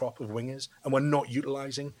really good crop of wingers, and we're not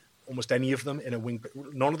utilising almost any of them in a wing.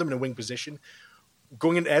 None of them in a wing position.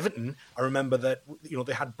 Going into Everton, I remember that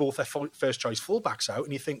they had both their first choice fullbacks out,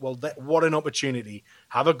 and you think, well, what an opportunity!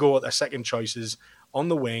 Have a go at their second choices on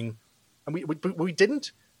the wing, and we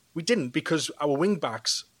didn't. We didn't, because our wing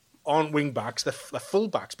backs aren't wing backs; they're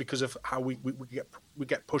fullbacks because of how we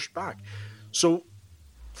get pushed back. So,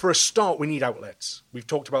 for a start, we need outlets. We've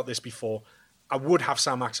talked about this before. I would have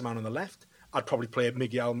Sam Maximan on the left. I'd probably play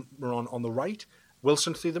Miguel Moron on the right,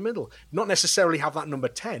 Wilson through the middle. Not necessarily have that number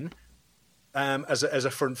 10 as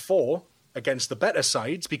a front four against the better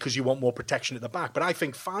sides, because you want more protection at the back. But I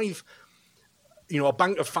think five, a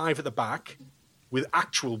bank of five at the back with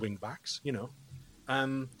actual wing backs,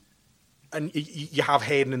 and you have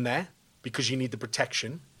Hayden in there because you need the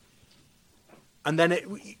protection. And then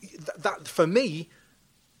that for me,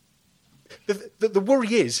 the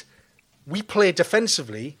worry is we play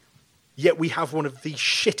defensively, yet we have one of the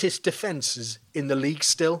shittest defences in the league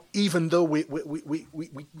still, even though we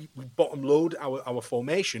bottom load our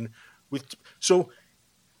formation. So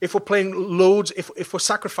if we're playing loads, if we're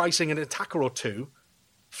sacrificing an attacker or two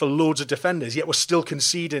for loads of defenders, yet we're still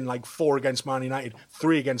conceding like 4 against Man United,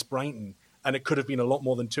 3 against Brighton, and it could have been a lot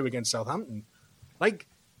more than 2 against Southampton. Like,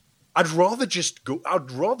 I'd rather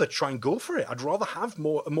try and go for it. I'd rather have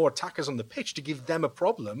more attackers on the pitch to give them a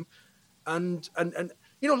problem. And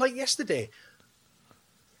like yesterday,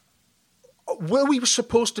 were we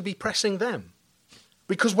supposed to be pressing them?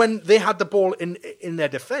 Because when they had the ball in their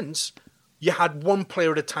defence, you had one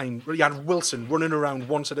player at a time. You had Wilson running around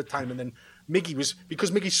once at a time, and then because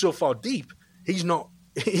Miggy's so far deep, he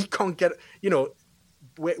can't get,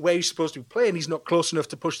 where he's supposed to be playing, he's not close enough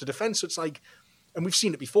to push the defence. So it's like, and we've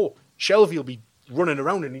seen it before, Shelby will be running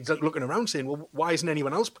around and he's like looking around saying, well, why isn't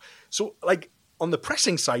anyone else? So like on the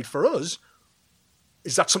pressing side for us,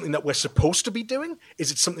 is that something that we're supposed to be doing?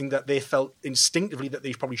 Is it something that they felt instinctively that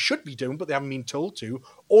they probably should be doing, but they haven't been told to?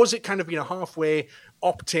 Or is it kind of been a halfway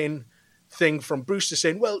opt-in thing from Brewster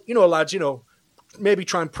saying, well, lads, maybe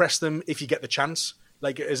try and press them if you get the chance,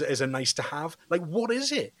 like as a nice to have. Like, what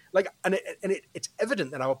is it? Like, it's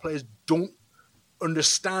evident that our players don't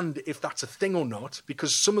understand if that's a thing or not,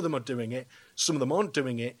 because some of them are doing it, some of them aren't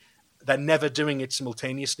doing it. They're never doing it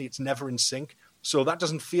simultaneously. It's never in sync. So that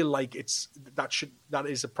doesn't feel like that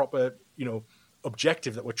is a proper,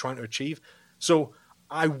 objective that we're trying to achieve. So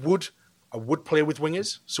I would play with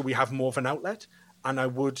wingers so we have more of an outlet, and I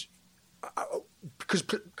would,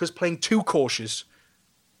 because playing too cautious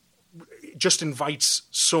just invites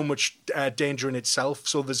so much danger in itself.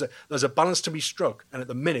 So there's a balance to be struck, and at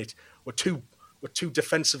the minute we're too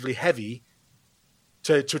defensively heavy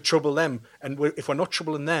to trouble them. And if we're not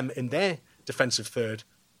troubling them in their defensive third,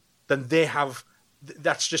 then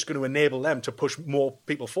that's just going to enable them to push more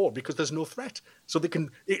people forward because there's no threat. So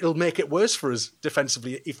it'll make it worse for us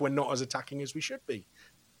defensively if we're not as attacking as we should be.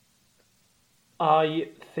 I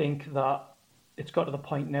think that it's got to the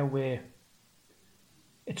point now where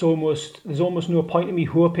there's almost no point in me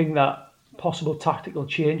hoping that possible tactical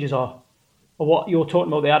changes or what you're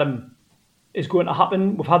talking about there, Adam, is going to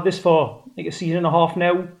happen. We've had this for like a season and a half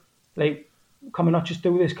now. Like, can we not just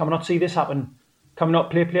do this? Can we not see this happen? Can we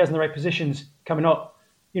not play players in the right positions? Can we not,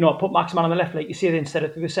 put Maximan on the left, like you say, instead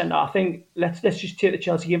of through the centre? I think let's just take the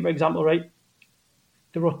Chelsea game for example, right?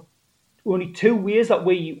 There are only 2 ways that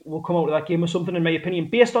we will come out of that game or something, in my opinion,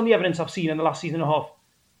 based on the evidence I've seen in the last season and a half.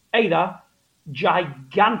 Either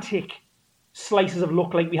gigantic slices of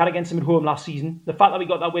luck like we had against them at home last season. The fact that we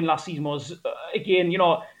got that win last season was, again,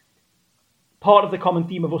 part of the common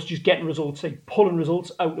theme of us just getting results, like pulling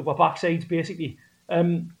results out of our backsides, basically.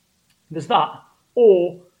 There's that.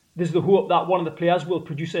 Or there's the hope that one of the players will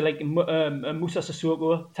produce a Musa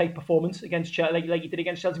Sissoko type performance against Chelsea, like he did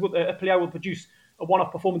against Chelsea. A player will produce a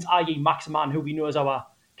one-off performance, i.e. Maximan, who we know is our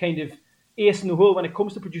kind of ace in the hole when it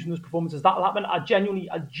comes to producing those performances. That'll happen. I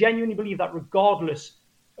genuinely believe that regardless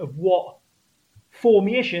of what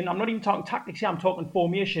formation, I'm not even talking tactics here, I'm talking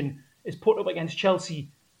formation, is put up against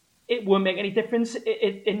Chelsea, it won't make any difference.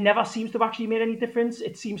 It never seems to have actually made any difference.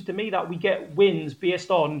 It seems to me that we get wins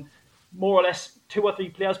based on more or less 2 or 3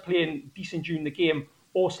 players playing decent during the game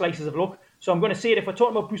or slices of luck. So I'm going to say it, if we're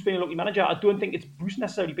talking about Bruce being a lucky manager, I don't think it's Bruce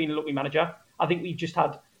necessarily being a lucky manager. I think we've just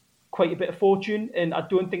had quite a bit of fortune, and I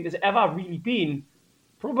don't think there's ever really been,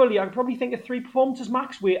 I could probably think of 3 performances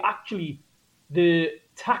max where actually the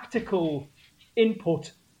tactical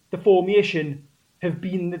input, the formation, have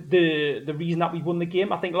been the reason that we won the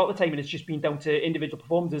game. I think a lot of the time it's just been down to individual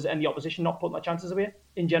performances and the opposition not putting their chances away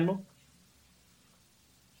in general.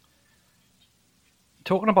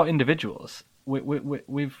 talking about individuals,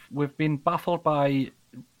 we've been baffled by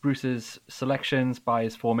Bruce's selections, by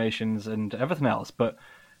his formations, and everything else. But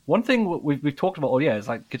one thing we've talked about all year is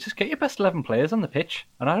like, just get your best 11 players on the pitch,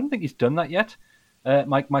 and I don't think he's done that yet.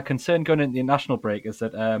 My concern going into the international break is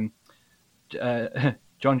that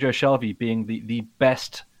John Joe Shelvey being the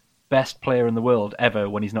best player in the world ever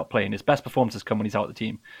when he's not playing, his best performances come when he's out of the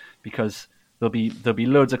team, because there'll be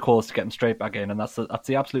loads of calls to get him straight back in, and that's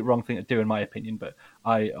the absolute wrong thing to do in my opinion. But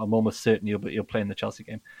I'm almost certain he'll play in the Chelsea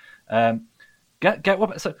game. So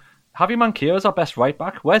Javi Manquillo is our best right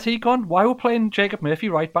back. Where's he gone? Why are we playing Jacob Murphy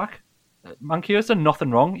right back? Manquillo's done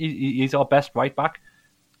nothing wrong. He's our best right back.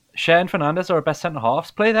 Shea and Fernandez are our best centre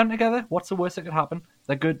halves. Play them together. What's the worst that could happen?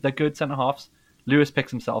 They're good centre halves. Lewis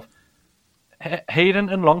picks himself. Hayden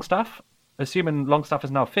and Longstaff, assuming Longstaff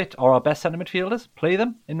is now fit, are our best centre midfielders. Play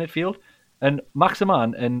them in midfield. And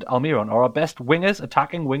Maximan and Almiron are our best wingers,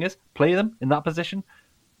 attacking wingers. Play them in that position.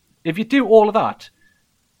 If you do all of that,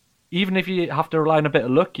 even if you have to rely on a bit of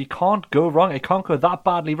luck, you can't go wrong. It can't go that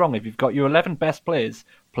badly wrong if you've got your 11 best players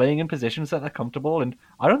playing in positions that they're comfortable. And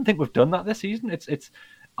I don't think we've done that this season.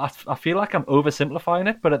 I feel like I'm oversimplifying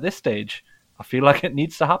it, but at this stage, I feel like it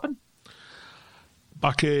needs to happen.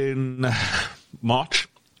 Back in March,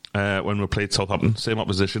 when we played Southampton, same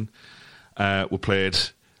opposition, we played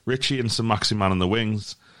Richie and St Maximan in the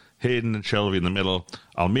wings, Hayden and Shelvey in the middle,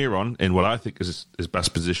 Almiron in what I think is his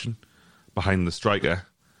best position behind the striker,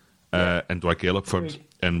 and Dwight Gale up front.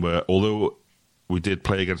 And although we did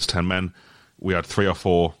play against 10 men, we had 3 or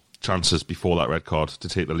 4 chances before that red card to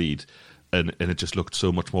take the lead, and it just looked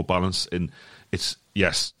so much more balanced. And it's,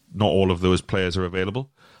 yes, not all of those players are available.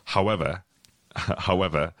 However,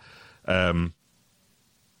 the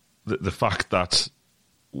fact that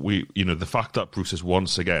the fact that Bruce has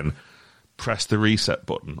once again pressed the reset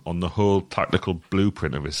button on the whole tactical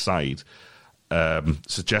blueprint of his side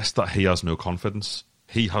suggests that he has no confidence.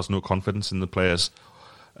 He has no confidence in the players.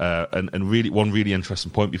 And really, one really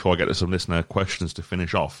interesting point before I get to some listener questions to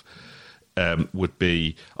finish off would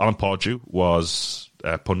be Alan Pardew was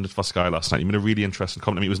pundit for Sky last night. He made a really interesting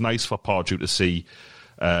comment. I mean, it was nice for Pardew to see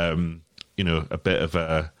a bit of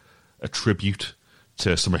a tribute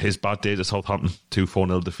to some of his bad days at Southampton, 2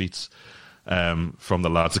 4-0 defeats from the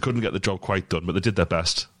lads. They couldn't get the job quite done, but they did their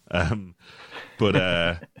best. Pardew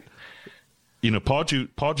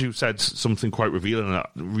said something quite revealing, and I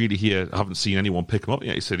really haven't seen anyone pick him up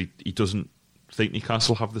yet. He said he doesn't think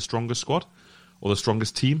Newcastle have the strongest squad or the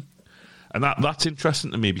strongest team. And that's interesting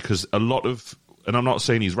to me, because a lot of, and I'm not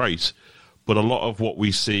saying he's right, but a lot of what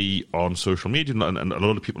we see on social media and a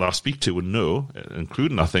lot of people that I speak to and know,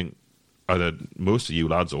 including, I think, either most of you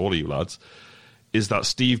lads or all of you lads, is that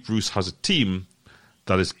Steve Bruce has a team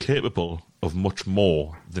that is capable of much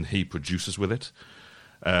more than he produces with it.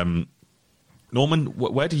 Norman,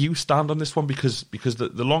 where do you stand on this one? Because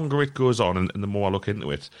the longer it goes on and the more I look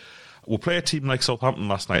into it, we'll play a team like Southampton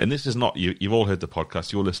last night, and this is not, you've all heard the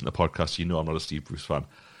podcast, you all listen to the podcast, you know I'm not a Steve Bruce fan.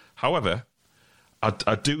 However,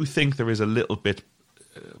 I do think there is a little bit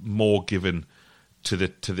more given to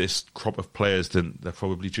this crop of players than they're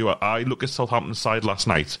probably due. I look at Southampton's side last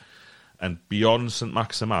night, and beyond St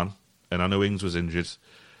Maximan, and I know Ings was injured,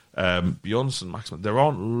 beyond St Maximan, there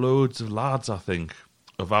aren't loads of lads, I think,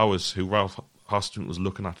 of ours who Ralph Hostin was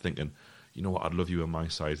looking at thinking, you know what, I'd love you on my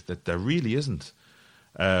side. That there really isn't.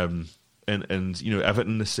 And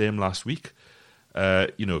Everton the same last week.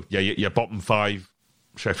 Your bottom 5,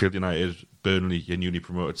 Sheffield United, Burnley, your newly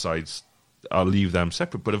promoted sides, I'll leave them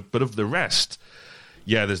separate. But of the rest,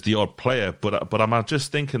 yeah, there's the odd player. But I'm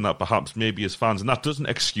just thinking that perhaps maybe as fans, and that doesn't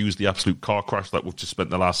excuse the absolute car crash that we've just spent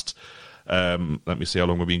the last, let me see how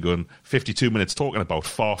long we've been going, 52 minutes talking about.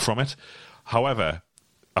 Far from it. However,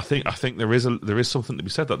 I think there is something to be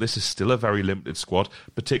said that this is still a very limited squad,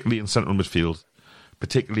 particularly in central midfield,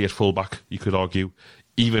 particularly at fullback. You could argue,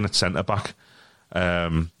 even at centre back,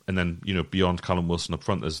 and then beyond Callum Wilson up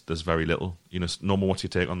front, there's very little. Norman, what's your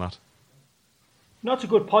take on that? No, it's a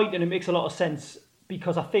good point, and it makes a lot of sense,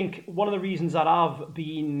 because I think one of the reasons that I've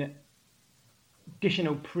been dishing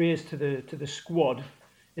out praise to the squad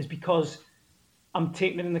is because I'm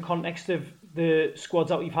taking it in the context of the squads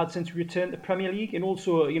that we've had since we returned to the Premier League, and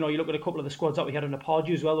also, you look at a couple of the squads that we had under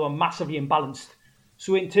Pardew as well, they were massively imbalanced.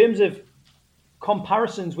 So in terms of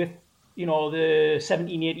comparisons with, the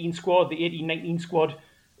 17-18 squad, the 18-19 squad,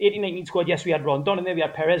 18-19 squad, yes, we had Rondon and then we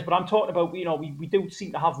had Perez, but I'm talking about, we do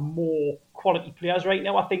seem to have more quality players right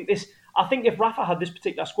now. I think if Rafa had this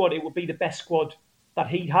particular squad, it would be the best squad that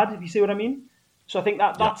he'd had, if you see what I mean. So I think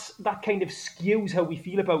that kind of skews how we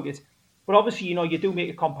feel about it. But obviously, you do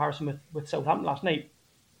make a comparison with Southampton last night,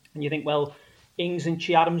 and you think, well, Ings and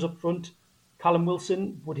Che Adams up front, Callum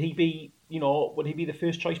Wilson, would he be the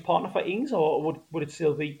first choice partner for Ings, or would it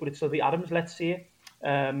still be Adams? Let's say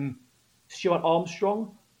Stuart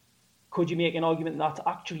Armstrong. Could you make an argument that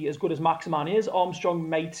actually, as good as Maximan is, Armstrong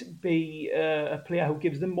might be a player who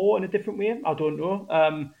gives them more in a different way? I don't know.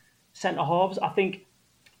 Centre halves,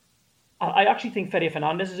 I actually think Fede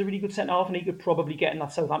Fernandez is a really good centre half, and he could probably get in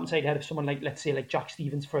that Southampton side ahead of someone like, let's say, like Jack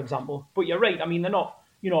Stevens, for example. But you're right. I mean, they're not.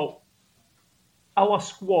 Our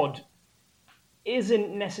squad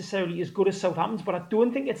isn't necessarily as good as Southampton's, but I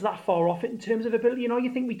don't think it's that far off it in terms of ability.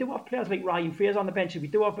 You think we do have players like Ryan Fraser on the bench, we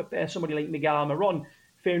do have somebody like Miguel Almiron.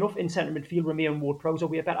 Fair enough, in centre midfield, Ramiro and Ward-Prowse are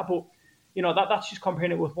way better, but that's just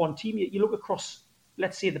comparing it with one team. You look across,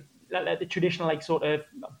 let's say, the traditional like sort of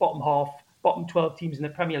bottom 12 teams in the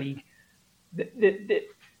Premier League. The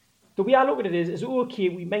way I look at it is okay,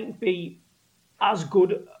 we might be as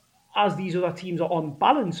good as these other teams are on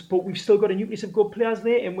balance, but we've still got a nucleus of good players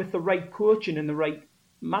there, and with the right coaching and the right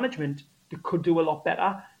management, they could do a lot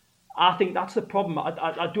better. I think that's the problem.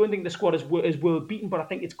 I don't think the squad is world beaten, but I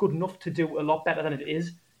think it's good enough to do a lot better than it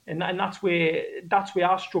is, and that's where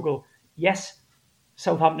I struggle. Yes,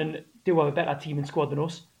 Southampton do have a better team and squad than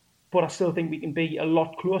us, but I still think we can be a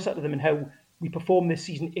lot closer to them in how we perform this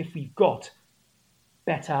season if we've got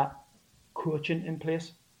better coaching in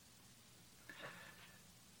place.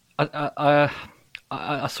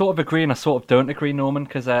 I sort of agree and I sort of don't agree, Norman,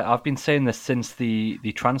 because I've been saying this since the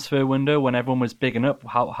transfer window when everyone was bigging up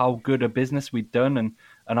how good a business we'd done,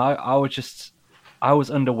 and I was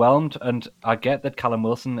underwhelmed. And I get that Callum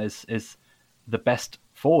Wilson is the best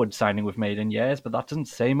forward signing we've made in years, but that doesn't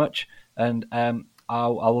say much. And I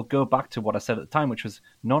will go back to what I said at the time, which was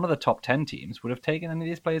none of the top 10 teams would have taken any of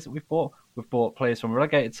these players that we've bought. We've bought players from a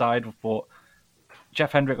relegated side. We've bought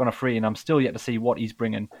Jeff Hendrick on a free, and I'm still yet to see what he's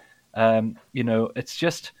bringing. It's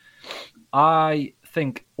just, I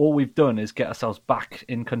think all we've done is get ourselves back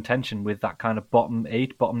in contention with that kind of bottom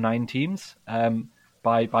 8, bottom 9 teams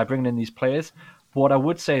by bringing in these players. What I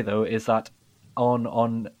would say though is that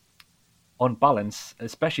on balance,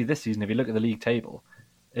 especially this season, if you look at the league table,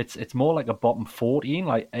 it's more like a bottom 14.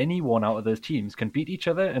 Like anyone out of those teams can beat each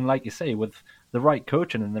other, and like you say, with the right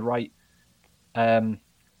coaching and the right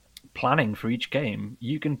planning for each game,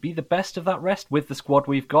 you can be the best of that rest with the squad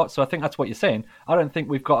we've got. So I think that's what you're saying. I don't think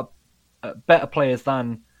we've got better players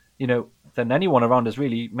than anyone around us,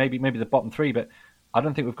 really. Maybe the bottom 3, but I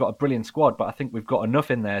don't think we've got a brilliant squad. But I think we've got enough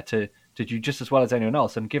in there to do just as well as anyone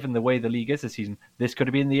else. And given the way the league is this season, this could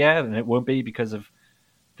be in the air, and it won't be because of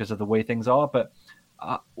the way things are. But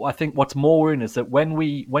I think what's more worrying is that when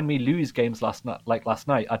we lose games last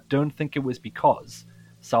night, I don't think it was because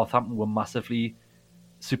Southampton were massively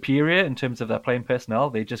superior in terms of their playing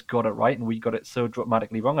personnel. They just got it right, and we got it so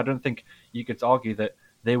dramatically wrong. I don't think you could argue that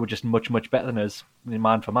they were just much better than us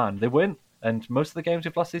man for man. They weren't, and most of the games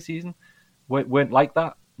we've lost this season weren't like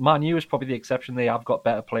that. Man U is probably the exception. They have got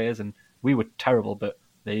better players, and we were terrible, but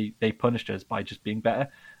they punished us by just being better.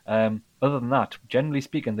 Other than that, generally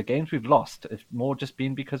speaking, the games we've lost, it's more just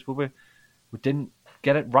been because we didn't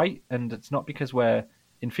get it right, and it's not because we're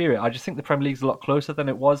inferior. I just think the Premier League's a lot closer than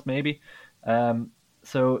it was, maybe.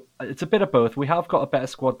 So it's a bit of both. We have got a better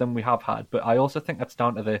squad than we have had, but I also think that's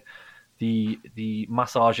down to the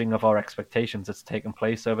massaging of our expectations that's taken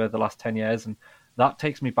place over the last 10 years, and that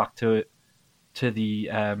takes me back to the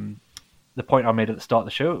point I made at the start of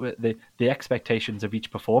the show, the expectations of each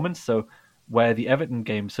performance. So where the Everton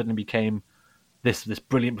game suddenly became this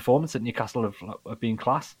brilliant performance at Newcastle of being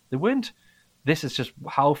class, they weren't. This is just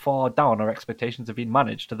how far down our expectations have been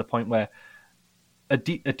managed, to the point where a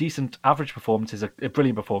decent average performance is a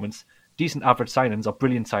brilliant performance, decent average signings are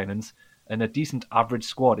brilliant signings, and a decent average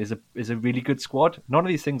squad is a really good squad. None of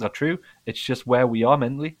these things are true. It's just where we are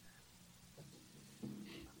mentally.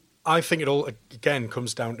 I think it all, again,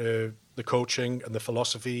 comes down to the coaching and the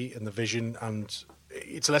philosophy and the vision, and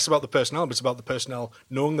it's less about the personnel, but it's about the personnel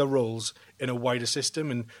knowing their roles in a wider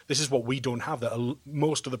system, and this is what we don't have that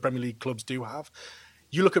most of the Premier League clubs do have.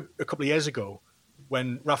 You look at a couple of years ago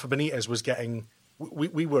when Rafa Benitez was getting...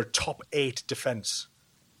 We were top 8 defence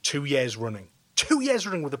 2 years running. 2 years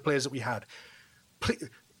running with the players that we had.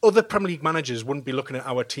 Other Premier League managers wouldn't be looking at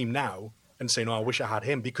our team now and saying, I wish I had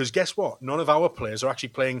him. Because guess what? None of our players are actually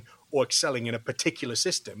playing or excelling in a particular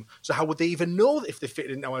system. So how would they even know if they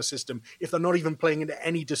fit into our system if they're not even playing into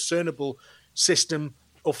any discernible system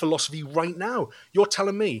or philosophy right now? You're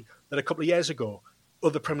telling me that a couple of years ago,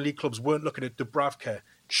 other Premier League clubs weren't looking at Dubravka,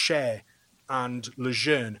 Cher and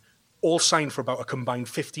Lejeune, all signed for about a combined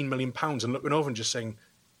 £15 million, and looking over and just saying,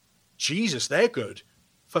 Jesus, they're good.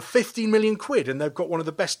 For 15 million quid, and they've got one of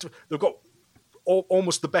the best, they've got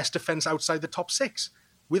almost the best defence outside the top 6.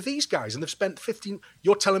 with these guys, and they've spent 15.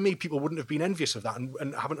 You're telling me people wouldn't have been envious of that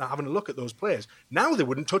and having a look at those players. Now they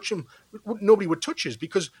wouldn't touch them. Nobody would touch us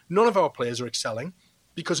because none of our players are excelling,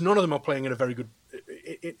 because none of them are playing in a very good,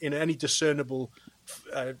 in any discernible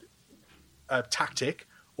tactic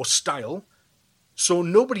or style. So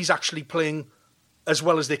nobody's actually playing as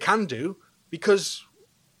well as they can do because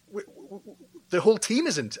the whole team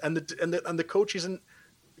isn't, and the coach isn't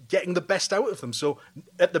getting the best out of them. So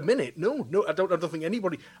at the minute, no, I don't think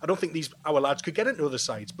anybody. I don't think our lads could get into other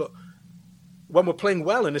sides. But when we're playing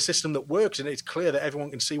well in a system that works and it's clear that everyone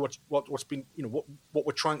can see what's been, what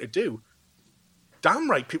we're trying to do, damn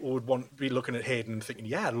right people would be looking at Hayden and thinking,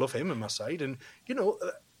 yeah, I love him on my side, and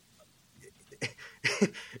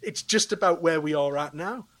it's just about where we are at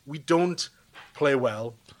now. We don't play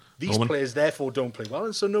well. These players, therefore, don't play well,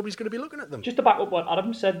 and so nobody's going to be looking at them. Just to back up what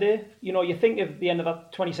Adam said there, you think of the end of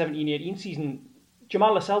that 2017-18 season,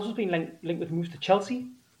 Jamal Lascelles was being linked with moves to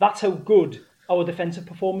Chelsea. That's how good our defensive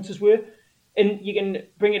performances were. And you can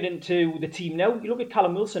bring it into the team now. You look at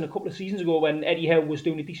Callum Wilson a couple of seasons ago when Eddie Howe was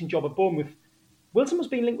doing a decent job at Bournemouth. Wilson was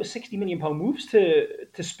being linked with £60 million moves to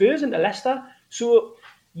Spurs and to Leicester. So,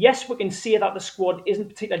 yes, we can say that the squad isn't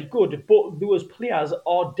particularly good, but those players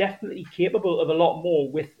are definitely capable of a lot more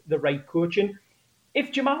with the right coaching.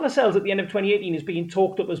 If Jamal Lascelles at the end of 2018 is being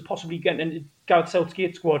talked up as possibly getting into Gareth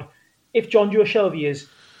Southgate's squad, if John Joe Shelby is,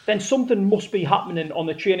 then something must be happening on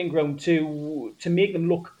the training ground to make them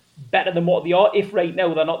look better than what they are. If right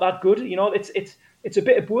now they're not that good, it's a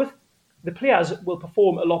bit of both. The players will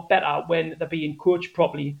perform a lot better when they're being coached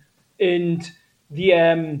properly, and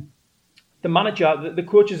the manager, the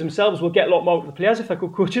coaches themselves will get a lot more out of the players if they're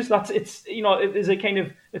good coaches. It's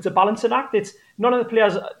a balancing act. It's none of the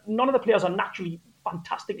players are naturally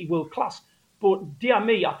fantastically world class, but dear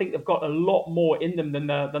me, I think they've got a lot more in them than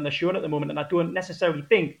they're showing at the moment, and I don't necessarily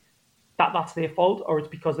think that that's their fault or it's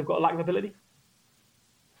because they've got a lack of ability.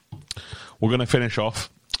 We're going to finish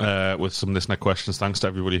off with some listener questions. Thanks to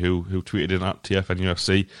everybody who tweeted in at TFN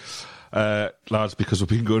UFC. Lads, because we've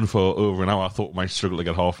been going for over an hour, I thought we might struggle to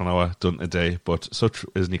get half an hour done today, but such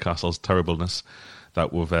is Newcastle's terribleness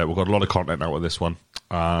that we've got a lot of content out of this one.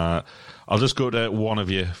 I'll just go to one of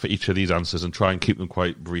you for each of these answers and try and keep them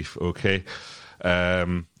quite brief, okay?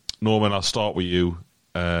 Norman, I'll start with you.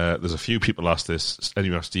 There's a few people asked this.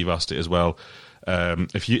 Anyway, Steve asked it as well.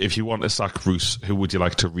 If you want to sack Bruce, who would you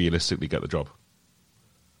like to realistically get the job?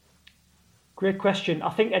 Great question. I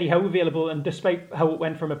think Eddie Howe available, and despite how it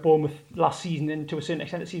went from at Bournemouth last season and to a certain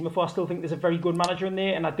extent the season before, I still think there's a very good manager in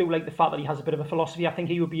there, and I do like the fact that he has a bit of a philosophy. I think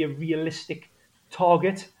he would be a realistic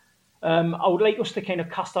target. I would like us to kind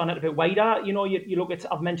of cast our net a bit wider. You look at,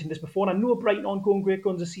 I've mentioned this before, and I know Brighton aren't going great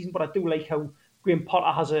guns this season, but I do like how Graham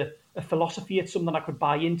Potter has a philosophy. It's something I could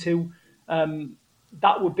buy into.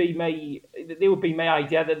 They would be my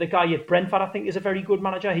idea. The guy at Brentford, I think, is a very good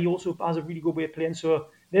manager. He also has a really good way of playing. So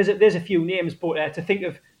there's a few names, but to think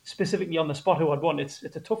of specifically on the spot who I'd want, it's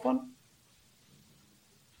a tough one.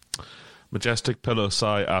 Majestic Pillow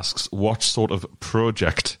Sai asks, what sort of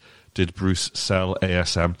project did Bruce sell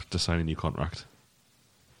ASM to sign a new contract?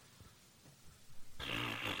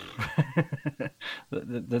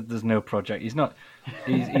 There's no project.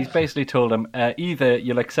 He's basically told him either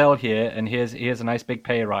you'll excel here and here's a nice big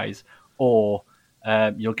pay rise, or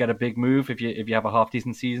you'll get a big move if you have a half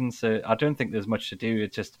decent season. So I don't think there's much to do.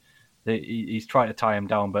 It's just he's trying to tie him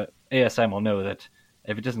down, but ASM will know that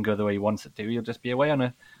if it doesn't go the way he wants it to, he'll just be away on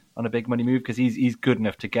a big money move because he's good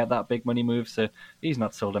enough to get that big money move. So he's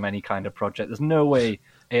not sold him any kind of project. There's no way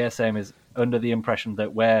ASM is under the impression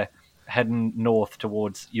that we're heading north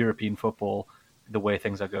towards European football the way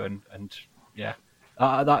things are going, and yeah,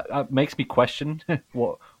 that makes me question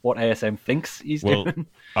what ASM thinks he's doing.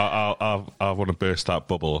 I want to burst that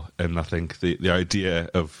bubble, and I think the idea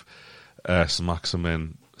of Sir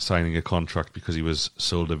Maximin signing a contract because he was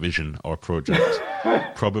sold a vision or a project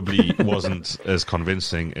probably wasn't as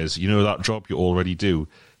convincing as, that job you already do,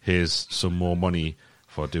 here's some more money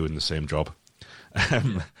for doing the same job.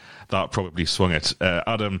 That probably swung it.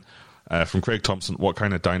 Adam, from Craig Thompson, what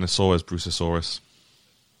kind of dinosaur is Bruceosaurus?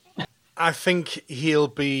 I think he'll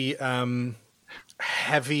be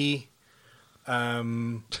heavy,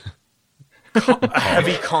 heavy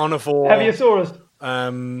carnivore,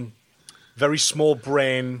 Heavyosaurus, very small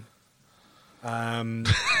brain.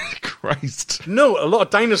 Christ! No, a lot of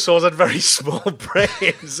dinosaurs had very small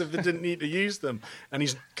brains if they didn't need to use them, and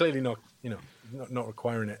he's clearly not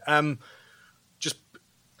requiring it. Just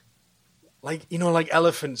like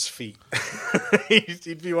elephant's feet.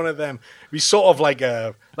 He'd be one of them. He'd be sort of like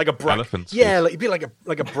a elephant's yeah, feet. like he'd be like a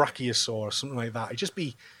brachiosaur or something like that. He'd just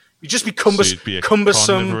be cumbersome. So he'd be a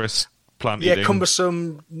carnivorous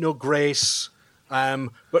cumbersome, no grace.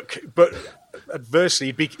 But adversely,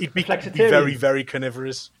 he'd be very, very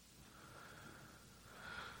carnivorous.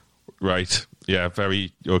 Right. Yeah,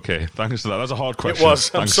 very... Okay, thanks for that. That's a hard question. It was.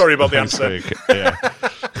 I'm sorry about the answer. Yeah.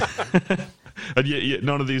 And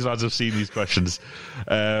none of these lads have seen these questions.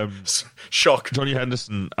 Shock. Johnny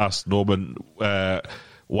Henderson asked Norman,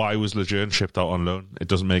 why was Lejeune shipped out on loan? It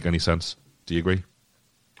doesn't make any sense. Do you agree?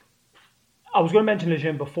 I was going to mention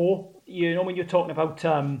Lejeune before. When you're talking about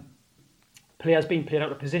players being played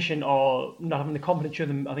out of position or not having the confidence in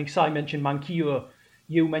them, I think Si mentioned Manquillo.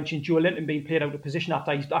 You mentioned Joe Linton being played out of position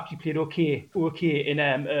after he's actually played okay in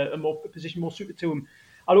a position more suited to him.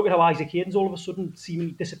 I look at how Isaac Hayden's all of a sudden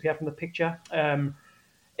seemingly disappeared from the picture. And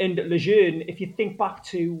Lejeune, if you think back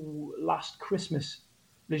to last Christmas,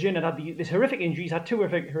 Lejeune had this horrific injury. He's had two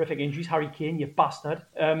horrific injuries. Harry Kane, you bastard.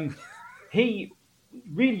 He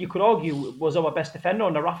really, you could argue, was our best defender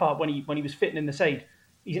on the Rafa when he was fitting in the side.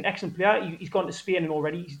 He's an excellent player. He's gone to Spain and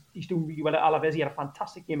already he's doing really well at Alaves. He had a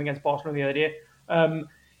fantastic game against Barcelona the other day.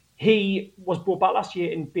 He was brought back last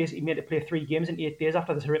year and basically made to play 3 games in 8 days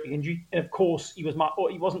after this horrific injury. And of course, he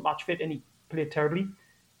wasn't match fit and he played terribly.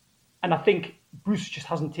 And I think Bruce just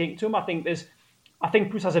hasn't taken to him. I think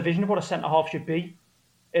Bruce has a vision of what a centre half should be,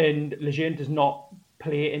 and Lejeune does not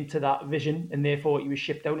play into that vision, and therefore he was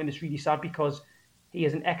shipped out. And it's really sad because he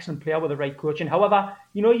is an excellent player with the right coaching. However,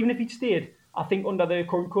 even if he'd stayed, I think under the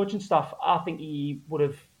current coaching staff, I think he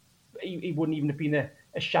wouldn't even have been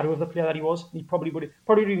a shadow of the player that he was. He probably would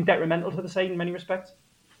have been detrimental to the side in many respects.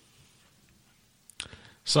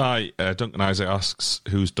 Duncan Isaac asks,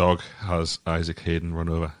 whose dog has Isaac Hayden run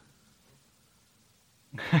over?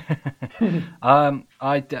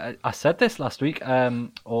 I said this last week,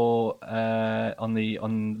 on one of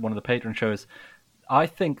the Patreon shows. I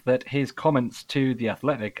think that his comments to The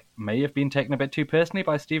Athletic may have been taken a bit too personally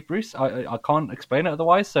by Steve Bruce. I can't explain it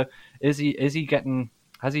otherwise. So has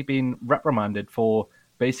he been reprimanded for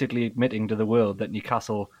basically admitting to the world that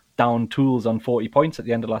Newcastle downed tools on 40 points at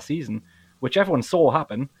the end of last season, which everyone saw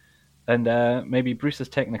happen, and maybe Bruce has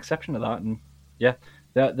taken exception to that. And yeah,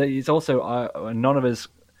 he's also none of us.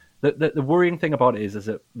 The worrying thing about it is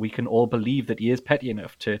that we can all believe that he is petty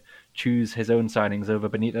enough to choose his own signings over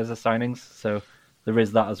Benitez's signings. So there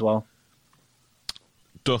is that as well.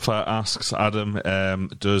 Duffer asks Adam,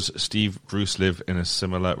 does Steve Bruce live in a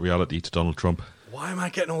similar reality to Donald Trump? Why am I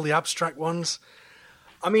getting all the abstract ones?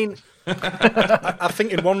 I mean, I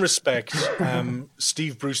think in one respect,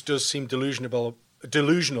 Steve Bruce does seem delusional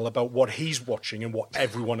about what he's watching and what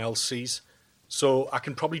everyone else sees. So I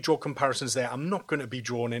can probably draw comparisons there. I'm not going to be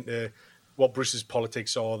drawn into what Bruce's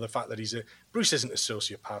politics are, the fact that Bruce isn't a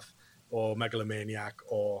sociopath or megalomaniac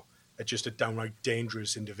or just a downright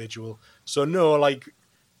dangerous individual. So no,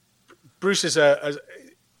 Bruce is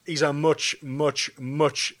he's a much, much,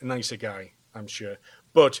 much nicer guy, I'm sure.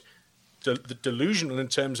 But delusional in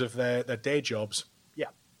terms of their day jobs, yeah.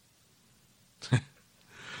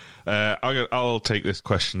 I'll take this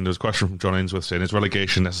question. There's a question from John Ainsworth saying, is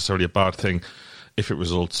relegation necessarily a bad thing if it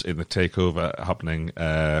results in the takeover happening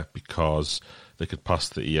because they could pass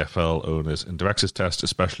the EFL owners and directors test,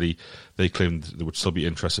 especially they claimed they would still be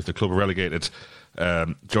interested if the club were relegated.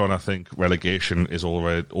 John, I think relegation is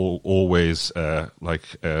always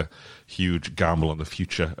like a huge gamble on the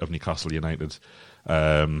future of Newcastle United.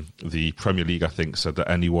 The Premier League, I think, said that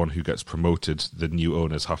anyone who gets promoted, the new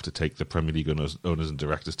owners have to take the Premier League owners and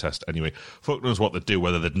directors test anyway. Fuck knows what they do,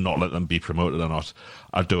 whether they'd not let them be promoted or not,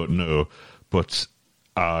 I don't know. But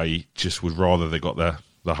I just would rather they got their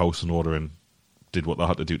house in order and did what they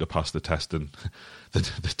had to do to pass the test, and the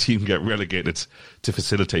team get relegated to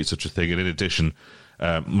facilitate such a thing. And in addition,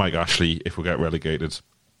 Mike Ashley, if we get relegated,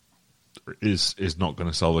 is not going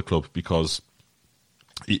to sell the club because,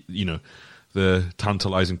 the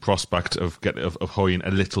tantalising prospect of hoying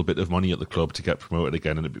a little bit of money at the club to get promoted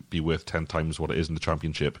again and it be worth 10 times what it is in the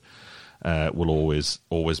Championship will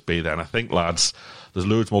always be there. And I think, lads, there's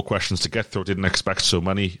loads more questions to get through. I didn't expect so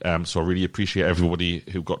many, so I really appreciate everybody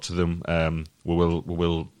who got to them. We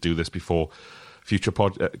will do this before future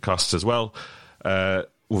podcasts as well.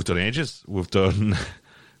 We've done ages. We've done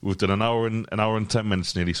an hour and 10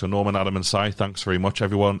 minutes nearly. So Norman, Adam and Si, thanks very much,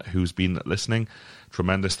 everyone who's been listening.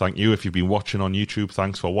 Tremendous thank you. If you've been watching on YouTube,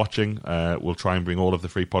 thanks for watching. We'll try and bring all of the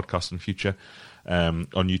free podcasts in future on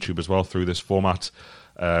YouTube as well through this format.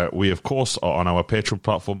 We, of course, are on our Patreon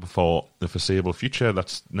platform for the foreseeable future.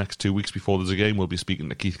 That's next 2 weeks before there's a game. We'll be speaking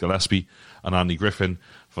to Keith Gillespie and Andy Griffin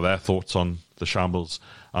for their thoughts on the shambles.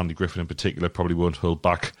 Andy Griffin in particular probably won't hold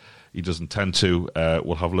back. He doesn't tend to.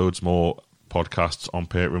 We'll have loads more podcasts on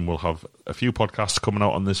Patreon. We'll have a few podcasts coming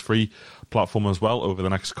out on this free platform as well over the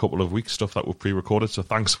next couple of weeks, stuff that we've pre-recorded. So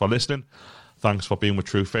thanks for listening. Thanks for being with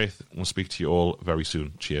True Faith. We'll speak to you all very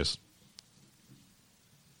soon. Cheers.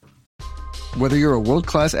 Whether you're a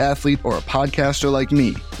world-class athlete or a podcaster like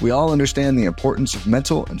me, we all understand the importance of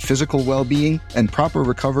mental and physical well-being and proper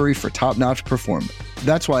recovery for top-notch performance.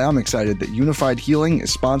 That's why I'm excited that Unified Healing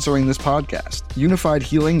is sponsoring this podcast. Unified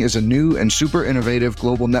Healing is a new and super innovative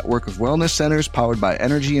global network of wellness centers powered by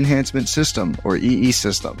Energy Enhancement System, or EE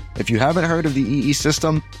System. If you haven't heard of the EE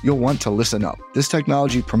System, you'll want to listen up. This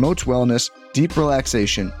technology promotes wellness, deep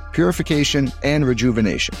relaxation, purification, and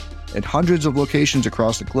rejuvenation. At hundreds of locations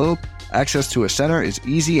across the globe, access to a center is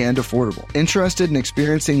easy and affordable. Interested in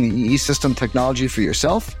experiencing the EE System technology for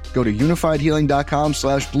yourself? Go to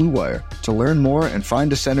unifiedhealing.com/bluewire to learn more and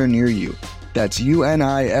find a center near you. That's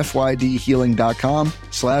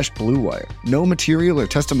unifydhealing.com/bluewire. No material or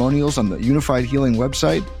testimonials on the Unified Healing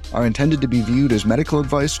website are intended to be viewed as medical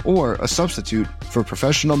advice or a substitute for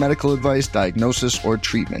professional medical advice, diagnosis, or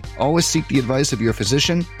treatment. Always seek the advice of your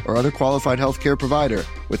physician or other qualified healthcare provider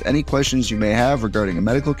with any questions you may have regarding a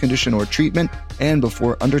medical condition or treatment and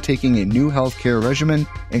before undertaking a new healthcare regimen,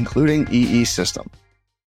 including EE System.